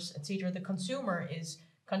papers, etc., the consumer is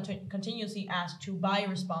continuously asked to buy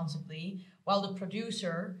responsibly, while the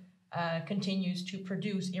producer continues to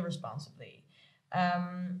produce irresponsibly.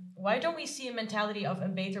 Why don't we see a mentality of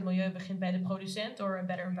een beter milieu begint bij de producent, or a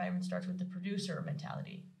better environment starts with the producer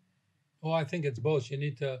mentality? Well, I think it's both. You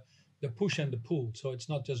need the push and the pull. So it's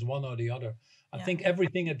not just one or the other. I think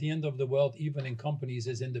everything at the end of the world, even in companies,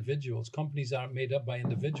 is individuals. Companies are made up by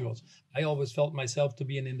individuals. I always felt myself to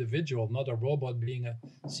be an individual, not a robot being a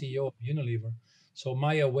CEO of Unilever. So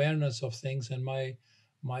my awareness of things and my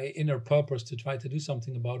inner purpose to try to do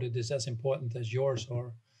something about it is as important as yours,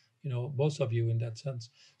 or, you know, both of you in that sense.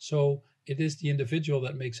 So it is the individual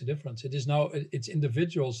that makes a difference. It's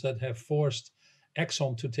individuals that have forced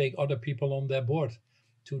Exxon to take other people on their board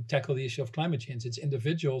to tackle the issue of climate change. It's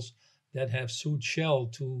individuals that have sued Shell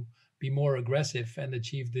to be more aggressive and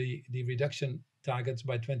achieve the reduction targets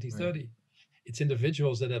by 2030. Right. It's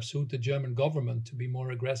individuals that have sued the German government to be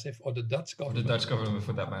more aggressive, or the Dutch government. Or the Dutch government,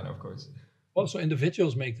 for that matter, of course. Also,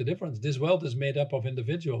 individuals make the difference. This world is made up of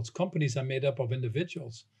individuals. Companies are made up of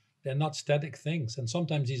individuals. They're not static things. And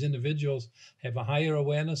sometimes these individuals have a higher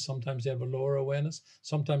awareness. Sometimes they have a lower awareness.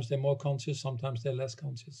 Sometimes they're more conscious. Sometimes they're less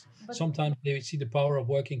conscious. But sometimes they see the power of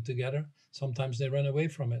working together. Sometimes they run away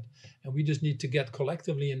from it. And we just need to get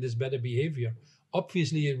collectively in this better behavior.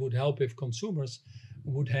 Obviously, it would help if consumers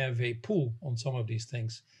would have a pull on some of these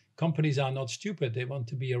things. Companies are not stupid. They want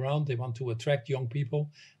to be around. They want to attract young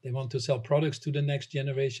people. They want to sell products to the next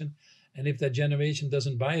generation. And if that generation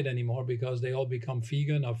doesn't buy it anymore because they all become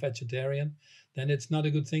vegan or vegetarian, then it's not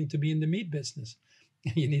a good thing to be in the meat business.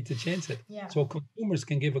 You need to change it. Yeah. So consumers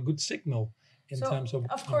can give a good signal in terms of...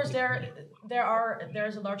 Of course,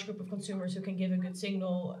 there's a large group of consumers who can give a good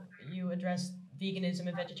signal. You address veganism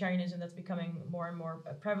and vegetarianism, that's becoming more and more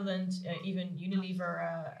prevalent. Even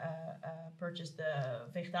Unilever purchased the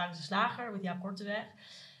vegetarische slager with Jaap Korteweg.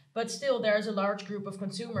 But still, there's a large group of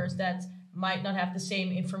consumers that might not have the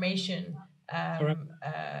same information as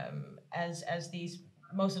these,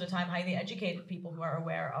 most of the time, highly educated people who are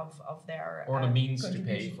aware of their... Or the means to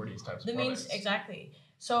pay for these types of products. The means, exactly.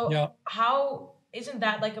 So how isn't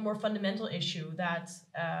that like a more fundamental issue that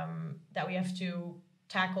we have to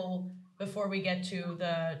tackle before we get to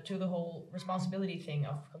the whole responsibility thing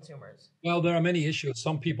of consumers? Well, there are many issues.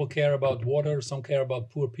 Some people care about water, some care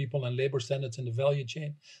about poor people and labor standards in the value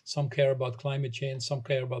chain, some care about climate change, some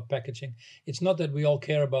care about packaging. It's not that we all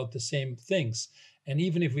care about the same things. And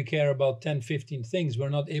even if we care about 10, 15 things, we're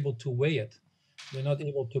not able to weigh it. We're not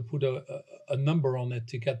able to put a number on it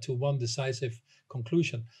to get to one decisive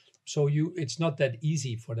conclusion. So it's not that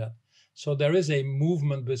easy for that. So there is a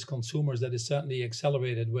movement with consumers that is certainly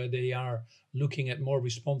accelerated, where they are looking at more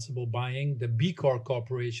responsible buying. The B Corp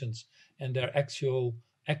corporations and their actual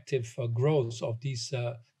active growth of these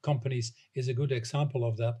companies is a good example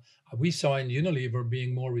of that. We saw in Unilever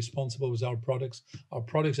being more responsible with our products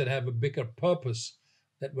that have a bigger purpose,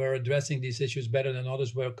 that were addressing these issues better than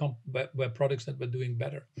others, were products that were doing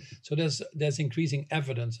better. So there's increasing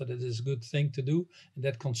evidence that it is a good thing to do, and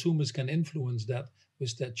that consumers can influence that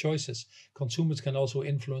with their choices. Consumers can also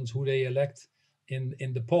influence who they elect in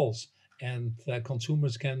the polls, and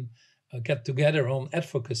consumers can get together on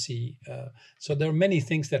advocacy. So there are many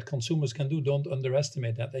things that consumers can do. Don't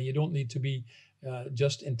underestimate that. And you don't need to be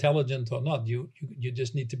just intelligent or not. You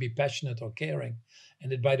just need to be passionate or caring.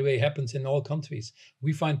 And it, by the way, happens in all countries.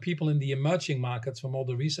 We find people in the emerging markets, from all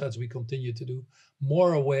the research we continue to do,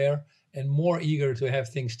 more aware and more eager to have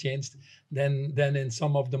things changed than in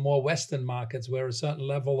some of the more Western markets, where a certain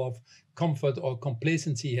level of comfort or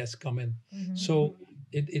complacency has come in. Mm-hmm. So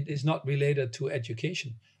it is not related to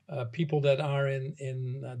education. People that are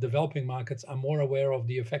in developing markets are more aware of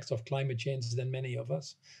the effects of climate change than many of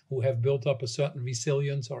us who have built up a certain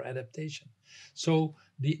resilience or adaptation. So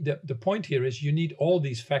the point here is you need all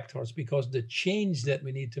these factors, because the change that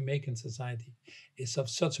we need to make in society is of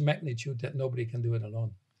such magnitude that nobody can do it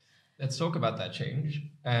alone. Let's talk about that change,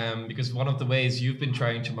 because one of the ways you've been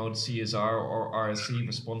trying to promote CSR or RSC,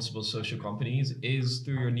 responsible social companies, is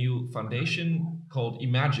through your new foundation called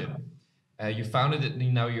Imagine. You founded it,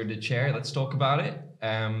 and now you're the chair. Let's talk about it.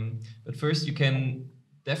 But first, you can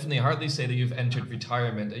definitely hardly say that you've entered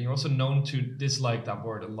retirement, and you're also known to dislike that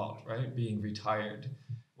word a lot, right? Being retired.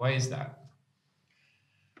 Why is that?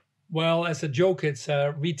 Well, as a joke, it's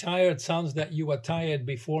retired sounds that you were tired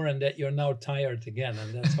before and that you're now tired again,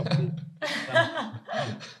 and that's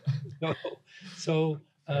so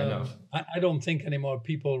I don't think anymore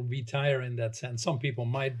people retire in that sense. Some people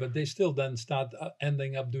might, but they still then start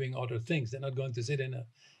ending up doing other things. They're not going to sit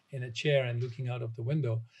in a chair and looking out of the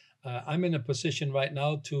window. I'm in a position right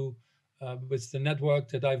now to, with the network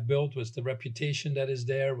that I've built, with the reputation that is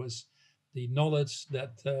there, with the knowledge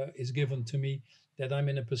that is given to me, that I'm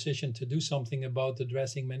in a position to do something about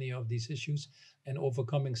addressing many of these issues and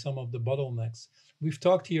overcoming some of the bottlenecks. We've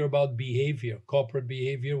talked here about behavior, corporate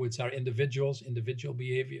behavior, which are individual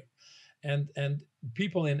behavior. And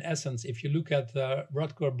people, in essence, if you look at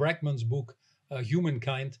Rutger Bregman's book,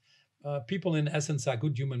 Humankind, people in essence are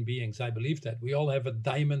good human beings. I believe that. We all have a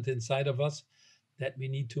diamond inside of us that we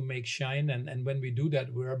need to make shine. And when we do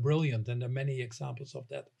that, we are brilliant. And there are many examples of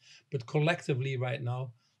that. But collectively right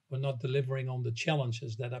now, we're not delivering on the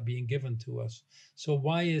challenges that are being given to us. So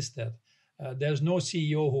why is that? There's no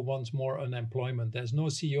CEO who wants more unemployment. There's no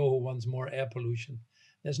CEO who wants more air pollution.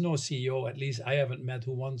 There's no CEO, at least I haven't met,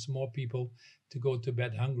 who wants more people to go to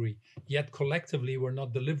bed hungry. Yet collectively, we're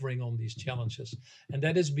not delivering on these challenges. And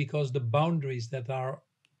that is because the boundaries that are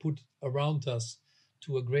put around us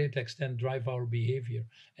to a great extent drive our behavior.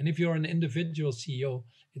 And if you're an individual CEO,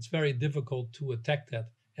 it's very difficult to attack that.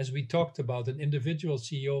 As we talked about, an individual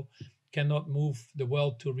CEO cannot move the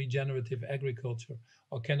world to regenerative agriculture,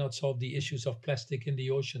 or cannot solve the issues of plastic in the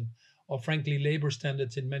ocean, or frankly, labor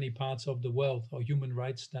standards in many parts of the world, or human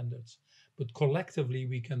rights standards. But collectively,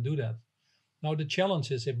 we can do that. Now, the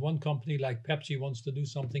challenge is if one company like Pepsi wants to do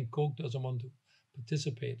something, Coke doesn't want to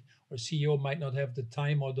participate, or CEO might not have the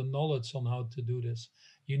time or the knowledge on how to do this.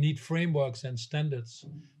 You need frameworks and standards.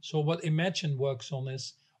 So what Imagine works on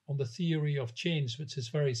is on the theory of change, which is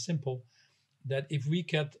very simple, that if we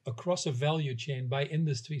get across a value chain by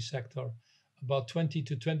industry sector, about 20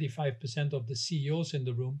 to 25% of the CEOs in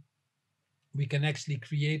the room, we can actually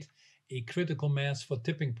create a critical mass for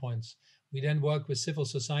tipping points. We then work with civil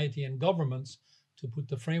society and governments to put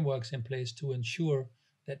the frameworks in place to ensure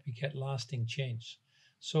that we get lasting change.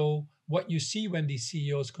 So what you see when these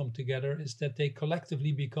CEOs come together is that they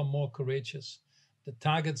collectively become more courageous. The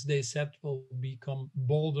targets they set will become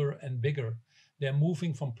bolder and bigger. They're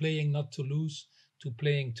moving from playing not to lose to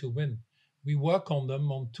playing to win. We work on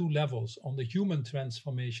them on two levels: on the human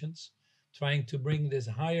transformations, trying to bring this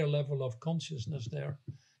higher level of consciousness there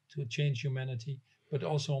to change humanity, but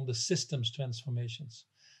also on the systems transformations.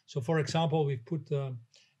 So for example, we've put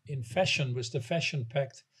in fashion with the Fashion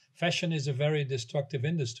Pact. Fashion is a very destructive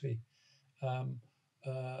industry.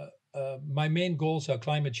 My main goals are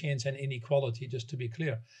climate change and inequality, just to be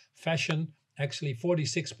clear. Fashion, actually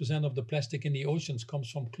 46% of the plastic in the oceans comes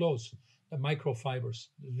from clothes, the microfibers,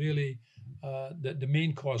 really the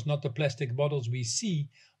main cause, not the plastic bottles we see,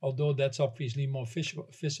 although that's obviously more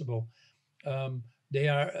visible. They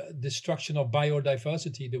are destruction of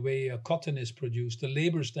biodiversity, the way cotton is produced, the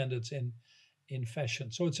labor standards in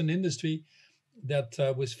fashion. So it's an industry that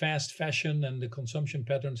with fast fashion and the consumption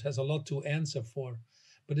patterns has a lot to answer for.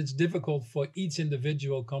 But it's difficult for each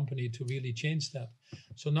individual company to really change that.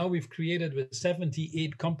 So now we've created, with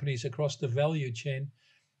 78 companies across the value chain,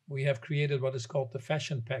 we have created what is called the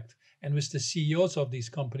Fashion Pact. And with the CEOs of these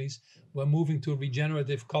companies, we're moving to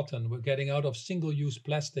regenerative cotton. We're getting out of single-use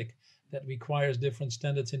plastic that requires different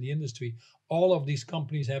standards in the industry. All of these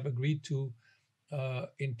companies have agreed to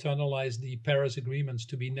internalize the Paris agreements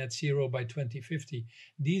to be net zero by 2050.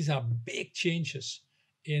 These are big changes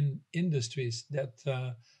in industries that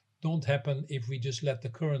don't happen if we just let the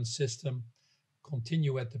current system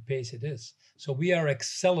continue at the pace it is. So we are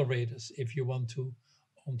accelerators, if you want to,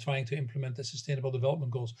 on trying to implement the Sustainable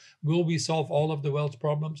Development Goals. Will we solve all of the world's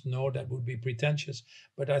problems? No, that would be pretentious.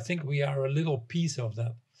 But I think we are a little piece of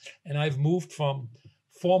that. And I've moved from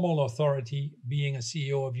formal authority, being a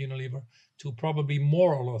CEO of Unilever, to probably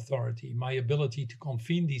moral authority, my ability to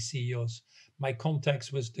convene these CEOs, my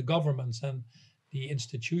contacts with the governments, and the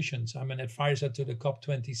institutions. I'm an advisor to the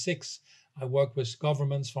COP26. I work with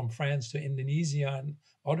governments from France to Indonesia and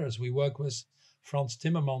others. We work with Frans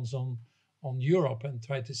Timmermans on Europe and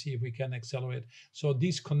try to see if we can accelerate. So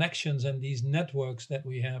these connections and these networks that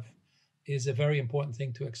we have is a very important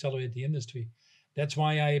thing to accelerate the industry. That's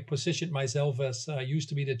why I positioned myself as I used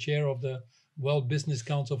to be the chair of the World Business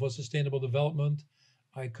Council for Sustainable Development.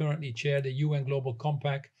 I currently chair the UN Global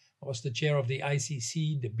Compact. I was the chair of the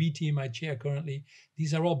ICC, the B team I chair currently.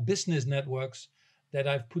 These are all business networks that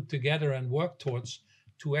I've put together and worked towards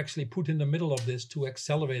to actually put in the middle of this to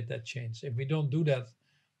accelerate that change. If we don't do that,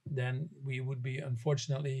 then we would be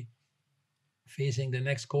unfortunately facing the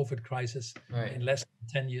next COVID crisis in less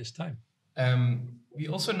than 10 years' time. We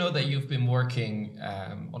also know that you've been working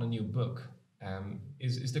on a new book.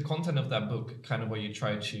 Is the content of that book kind of what you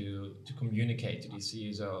try to communicate to these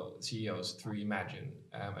CEOs through Imagine?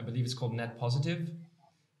 I believe it's called Net Positive.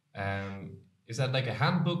 Is that like a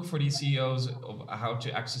handbook for these CEOs of how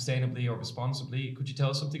to act sustainably or responsibly? Could you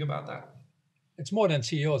tell us something about that? It's more than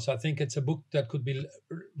CEOs. I think it's a book that could be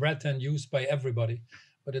read and used by everybody,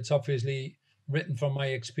 but it's obviously written from my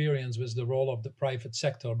experience with the role of the private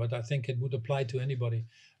sector, but I think it would apply to anybody.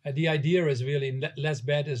 The idea is really less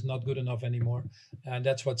bad is not good enough anymore. And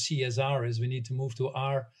that's what CSR is. We need to move to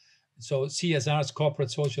R. So CSR is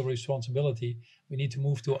corporate social responsibility. We need to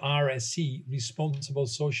move to RSC, responsible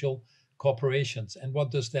social corporations. And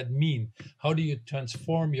what does that mean? How do you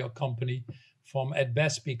transform your company from at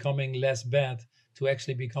best becoming less bad to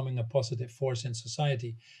actually becoming a positive force in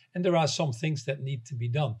society? And there are some things that need to be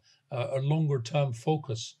done. A longer term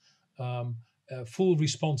focus, full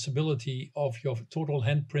responsibility of your total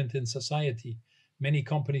handprint in society. Many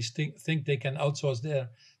companies think they can outsource their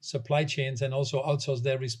supply chains and also outsource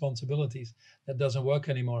their responsibilities. That doesn't work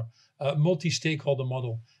anymore. A multi-stakeholder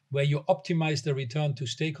model where you optimize the return to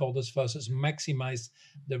stakeholders versus maximize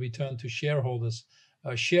the return to shareholders.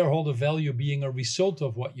 Shareholder value being a result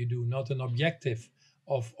of what you do, not an objective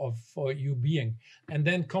of for you being. And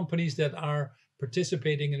then companies that are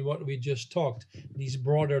participating in what we just talked, these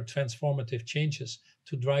broader transformative changes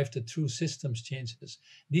to drive the true systems changes.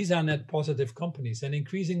 These are net positive companies. And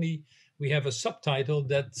increasingly, we have a subtitle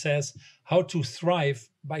that says how to thrive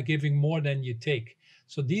by giving more than you take.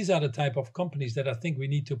 So these are the type of companies that I think we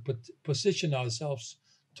need to position ourselves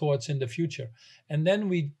towards in the future. And then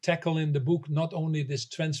we tackle in the book not only this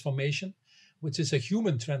transformation, which is a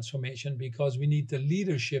human transformation, because we need the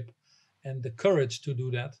leadership and the courage to do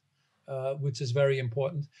that, which is very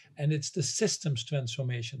important. And it's the systems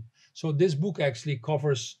transformation. So this book actually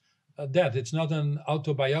covers that. It's not an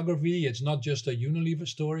autobiography. It's not just a Unilever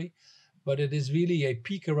story, but it is really a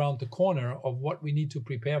peek around the corner of what we need to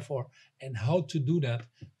prepare for and how to do that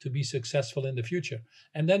to be successful in the future.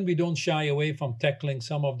 And then we don't shy away from tackling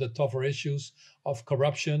some of the tougher issues of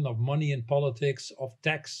corruption, of money in politics, of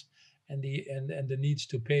tax, and the needs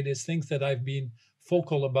to pay these things that I've been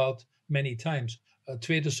vocal about many times.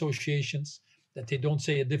 Trade associations, that they don't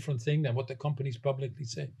say a different thing than what the companies publicly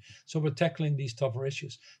say. So we're tackling these tougher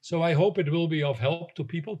issues. So I hope it will be of help to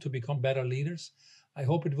people to become better leaders. I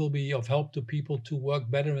hope it will be of help to people to work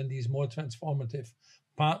better in these more transformative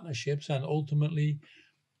partnerships, and ultimately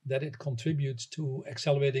that it contributes to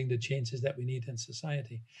accelerating the changes that we need in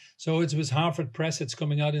society. So it's with Harvard Press. It's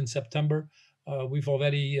coming out in September. We've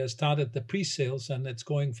already started the pre-sales and it's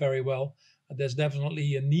going very well. There's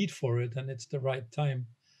definitely a need for it and it's the right time.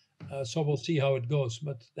 So we'll see how it goes.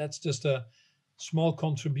 But that's just a small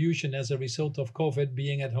contribution as a result of COVID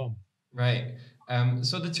being at home. Right.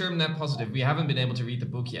 So the term net positive, we haven't been able to read the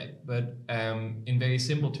book yet, but in very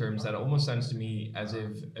simple terms, that almost sounds to me as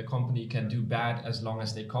if a company can do bad as long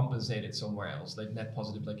as they compensate it somewhere else, like net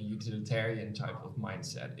positive, like a utilitarian type of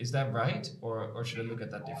mindset. Is that right? Or should I look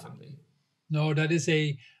at that differently? No, that is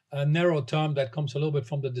a narrow term that comes a little bit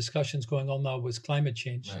from the discussions going on now with climate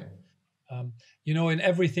change. Right. In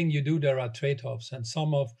everything you do, there are trade-offs. And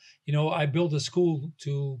I built a school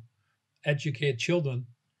to educate children.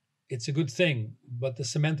 It's a good thing, but the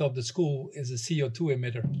cement of the school is a CO2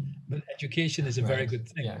 emitter. But education is a very good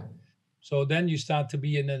thing. Yeah. So then you start to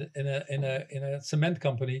be in a cement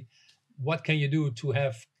company. What can you do to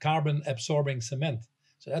have carbon absorbing cement?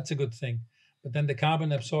 So that's a good thing. But then the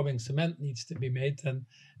carbon absorbing cement needs to be made, and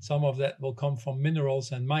some of that will come from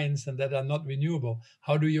minerals and mines and that are not renewable.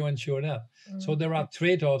 How do you ensure that? So there are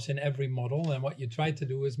trade-offs in every model, and what you try to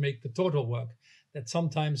do is make the total work. That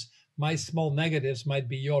sometimes my small negatives might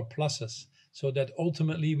be your pluses, so that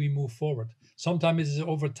ultimately we move forward. Sometimes it is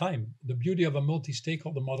over time. The beauty of a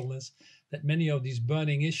multi-stakeholder model is that many of these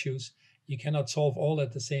burning issues, You cannot solve all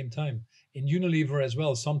at the same time. In Unilever as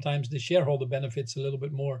well, sometimes the shareholder benefits a little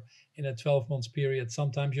bit more in a 12-month period.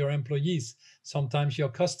 Sometimes your employees, sometimes your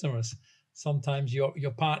customers, sometimes your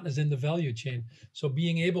partners in the value chain. So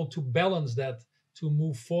being able to balance that to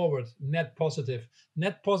move forward, net positive.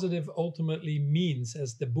 Net positive ultimately means,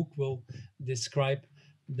 as the book will describe,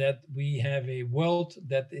 that we have a world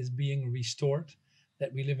that is being restored,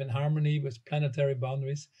 that we live in harmony with planetary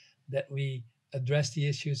boundaries, that we address the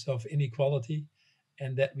issues of inequality,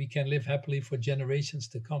 and that we can live happily for generations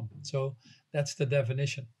to come. So that's the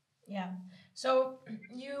definition. Yeah. So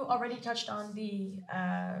you already touched on the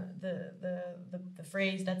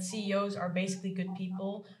phrase that CEOs are basically good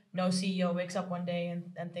people. No CEO wakes up one day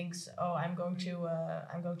and thinks, "Oh, I'm going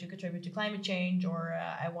to contribute to climate change," or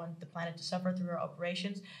 "I want the planet to suffer through our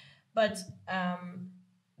operations." But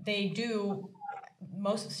they do.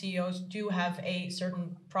 Most CEOs do have a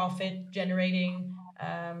certain profit generating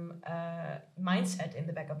mindset in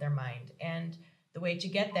the back of their mind, and the way to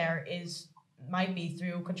get there might be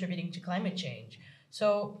through contributing to climate change.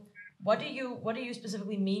 So what do you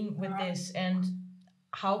specifically mean with this, and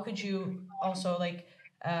how could you also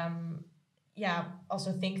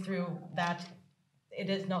also think through that it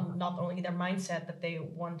is not only their mindset that they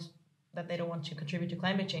don't want to contribute to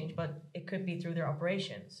climate change, but it could be through their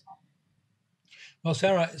operations? Well,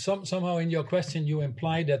 Sarah, somehow in your question you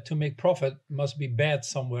imply that to make profit must be bad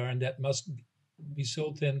somewhere, and that must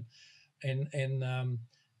result in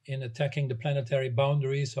attacking the planetary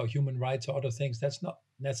boundaries or human rights or other things. That's not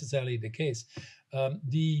necessarily the case.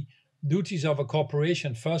 The duties of a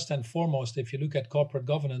corporation, first and foremost, if you look at corporate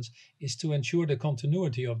governance, is to ensure the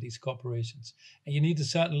continuity of these corporations. And you need a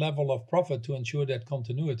certain level of profit to ensure that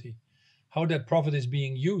continuity. How that profit is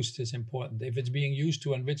being used is important. If it's being used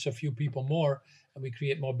to enrich a few people more and we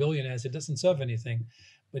create more billionaires, it doesn't serve anything.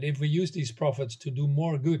 But if we use these profits to do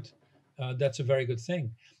more good, that's a very good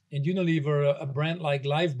thing. In Unilever, a brand like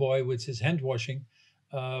Lifebuoy, which is hand washing,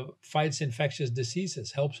 fights infectious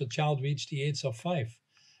diseases, helps a child reach the age of 5,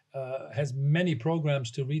 has many programs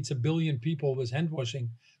to reach 1 billion people with hand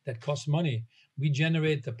washing that costs money. We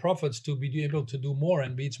generate the profits to be able to do more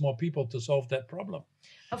and reach more people to solve that problem.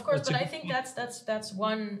 Of course, but I think that's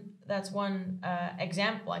one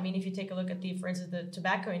example. I mean, if you take a look at for instance, the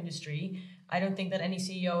tobacco industry, I don't think that any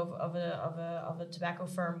CEO of a tobacco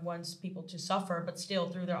firm wants people to suffer, but still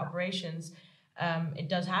through their operations, it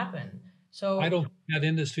does happen. So I don't think that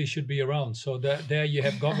industry should be around. So there you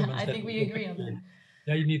have governments. I think we agree on that.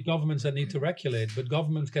 There you need governments that need to regulate, but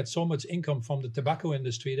governments get so much income from the tobacco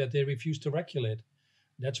industry that they refuse to regulate.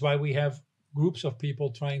 That's why we have groups of people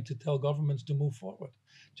trying to tell governments to move forward,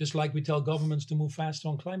 just like we tell governments to move faster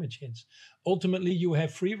on climate change. Ultimately, you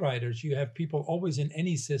have free riders. You have people always in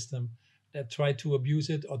any system that try to abuse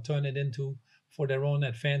it or turn it into for their own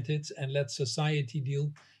advantage and let society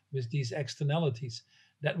deal with these externalities.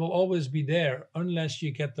 That will always be there unless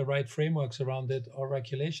you get the right frameworks around it or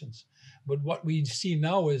regulations. But what we see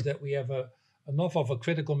now is that we have enough of a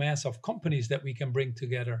critical mass of companies that we can bring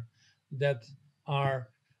together that are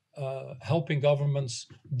helping governments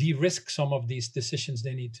de-risk some of these decisions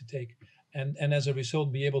they need to take, and as a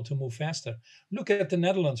result be able to move faster. Look at the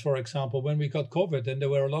Netherlands, for example, when we got COVID and there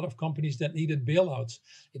were a lot of companies that needed bailouts.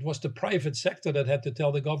 It was the private sector that had to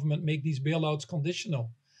tell the government, make these bailouts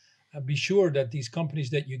conditional. Be sure that these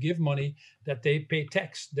companies that you give money, that they pay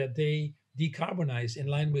tax, that they decarbonize in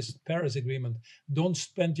line with Paris Agreement. Don't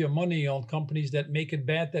spend your money on companies that make it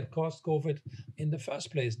bad, that caused COVID in the first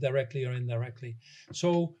place, directly or indirectly.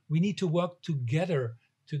 So we need to work together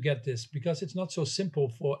to get this, because it's not so simple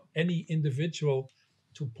for any individual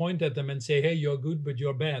to point at them and say, hey, you're good, but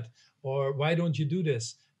you're bad. Or why don't you do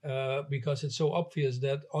this? Because it's so obvious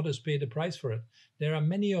that others pay the price for it. There are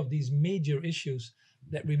many of these major issues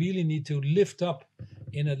that we really need to lift up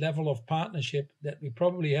in a level of partnership that we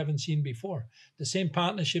probably haven't seen before. The same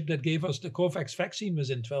partnership that gave us the COVAX vaccine was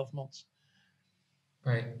in 12 months.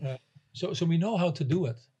 Right. So we know how to do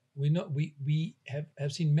it. We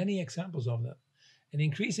have seen many examples of that. And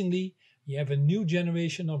increasingly, you have a new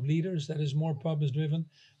generation of leaders that is more purpose-driven.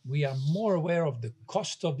 We are more aware of the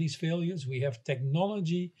cost of these failures. We have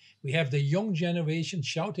technology. We have the young generation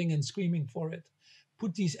shouting and screaming for it.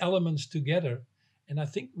 Put these elements together, and I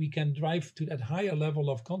think we can drive to that higher level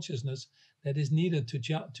of consciousness that is needed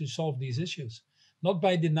to solve these issues. Not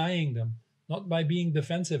by denying them, not by being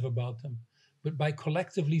defensive about them, but by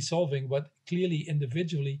collectively solving what clearly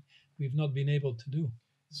individually we've not been able to do.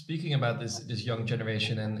 Speaking about this young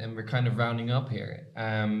generation, and we're kind of rounding up here.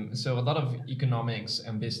 So a lot of economics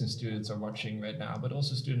and business students are watching right now, but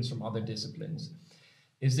also students from other disciplines.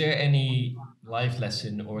 Is there any life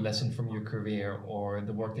lesson or lesson from your career or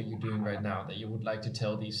the work that you're doing right now that you would like to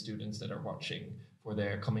tell these students that are watching for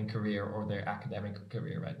their coming career or their academic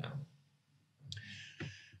career right now?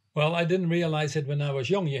 Well, I didn't realize it when I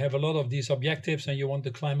was young. You have a lot of these objectives and you want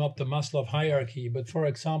to climb up the Maslow hierarchy. But for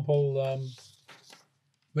example,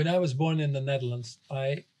 when I was born in the Netherlands,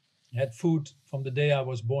 I had food from the day I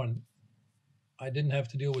was born. I didn't have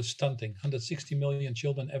to deal with stunting. 160 million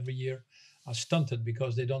children every year are stunted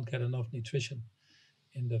because they don't get enough nutrition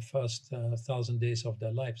in the first 1,000 days of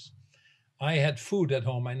their lives. I had food at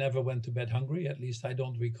home. I never went to bed hungry, at least I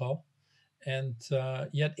don't recall. And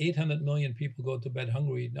yet 800 million people go to bed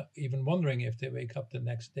hungry, not even wondering if they wake up the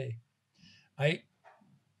next day. I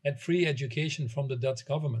had free education from the Dutch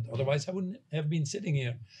government. Otherwise, I wouldn't have been sitting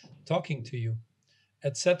here talking to you,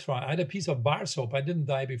 etc. I had a piece of bar soap. I didn't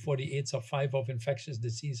die before the age of 5 of infectious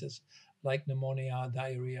diseases like pneumonia,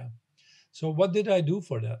 diarrhea. So what did I do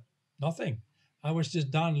for that? Nothing. I was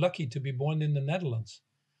just darn lucky to be born in the Netherlands.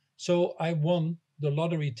 So I won the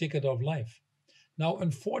lottery ticket of life. Now,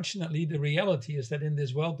 unfortunately, the reality is that in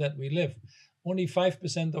this world that we live, only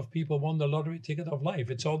 5% of people won the lottery ticket of life.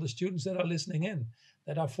 It's all the students that are listening in,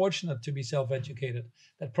 that are fortunate to be self-educated,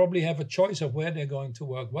 that probably have a choice of where they're going to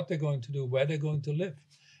work, what they're going to do, where they're going to live,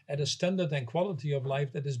 at a standard and quality of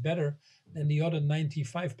life that is better than the other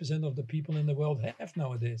 95% of the people in the world have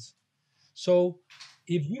nowadays. So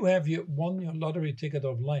if you have won your lottery ticket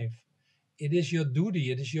of life, it is your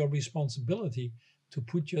duty, it is your responsibility to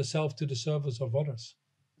put yourself to the service of others.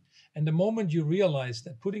 And the moment you realize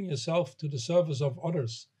that putting yourself to the service of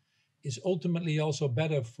others is ultimately also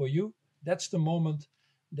better for you, that's the moment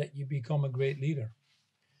that you become a great leader.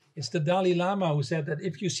 It's the Dalai Lama who said that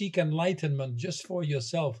if you seek enlightenment just for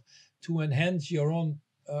yourself to enhance your own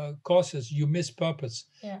causes, you miss purpose.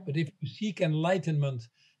 Yeah. But if you seek enlightenment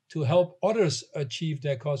to help others achieve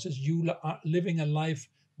their causes, you are living a life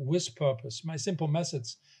with purpose. My simple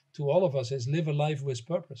message to all of us is live a life with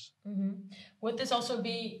purpose. Mm-hmm. Would this also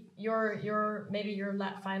be your maybe your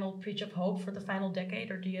final preach of hope for the final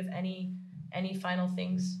decade, or do you have any final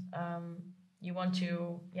things you want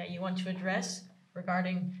to address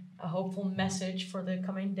regarding a hopeful message for the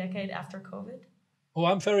coming decade after COVID? Oh,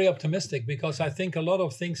 I'm very optimistic because I think a lot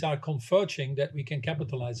of things are converging that we can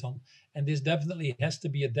capitalize on, and this definitely has to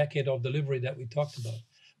be a decade of delivery that we talked about.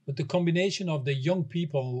 But the combination of the young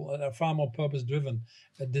people that are far more purpose-driven,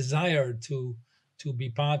 a desire to be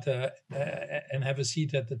part and have a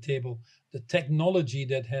seat at the table, the technology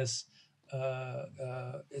that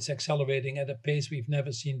is accelerating at a pace we've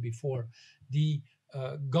never seen before, the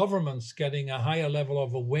governments getting a higher level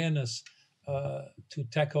of awareness to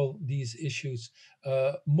tackle these issues.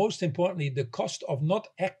 Most importantly, the cost of not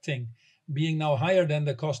acting being now higher than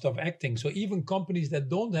the cost of acting. So even companies that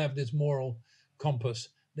don't have this moral compass,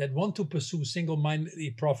 that want to pursue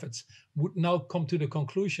single-mindedly profits, would now come to the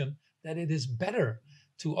conclusion that it is better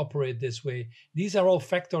to operate this way. These are all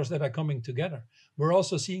factors that are coming together. We're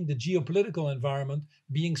also seeing the geopolitical environment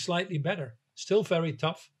being slightly better, still very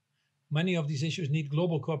tough. Many of these issues need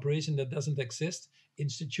global cooperation that doesn't exist,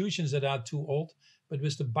 institutions that are too old. But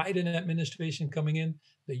with the Biden administration coming in,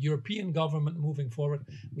 the European government moving forward,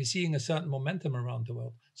 we're seeing a certain momentum around the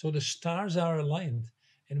world. So the stars are aligned,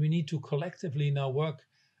 and we need to collectively now work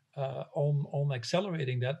on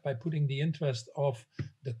accelerating that by putting the interest of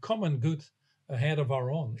the common good ahead of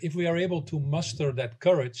our own. If we are able to muster that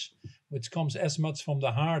courage, which comes as much from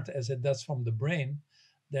the heart as it does from the brain,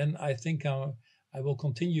 then I think I will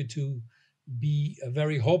continue to be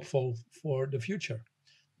very hopeful for the future.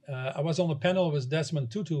 I was on a panel with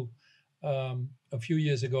Desmond Tutu a few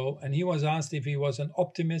years ago, and he was asked if he was an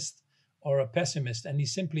optimist or a pessimist, and he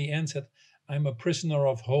simply answered, "I'm a prisoner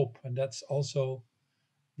of hope," and that's also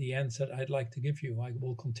the answer I'd like to give you. I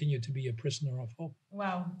will continue to be a prisoner of hope.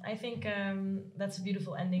 Wow, I think that's a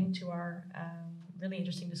beautiful ending to our really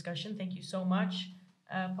interesting discussion. Thank you so much,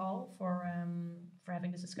 Paul, for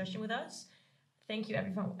having this discussion with us. Thank you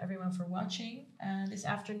everyone for watching. This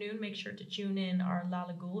afternoon, make sure to tune in our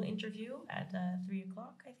Lale Gül interview at 3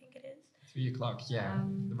 o'clock, I think it is. 3 o'clock, yeah.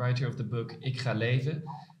 The writer of the book Ik ga leven.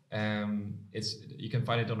 You can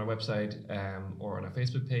find it on our website or on our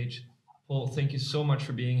Facebook page. Paul, thank you so much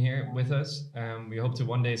for being here with us. We hope to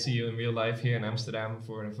one day see you in real life here in Amsterdam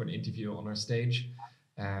for an interview on our stage.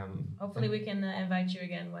 Hopefully we can invite you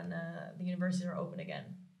again when the universities are open again.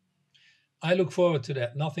 I look forward to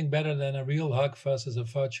that. Nothing better than a real hug versus a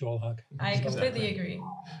virtual hug. I completely agree.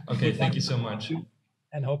 Okay, thank you so much.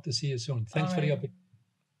 And hope to see you soon. Thanks for the opportunity.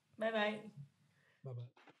 Bye-bye. Bye-bye.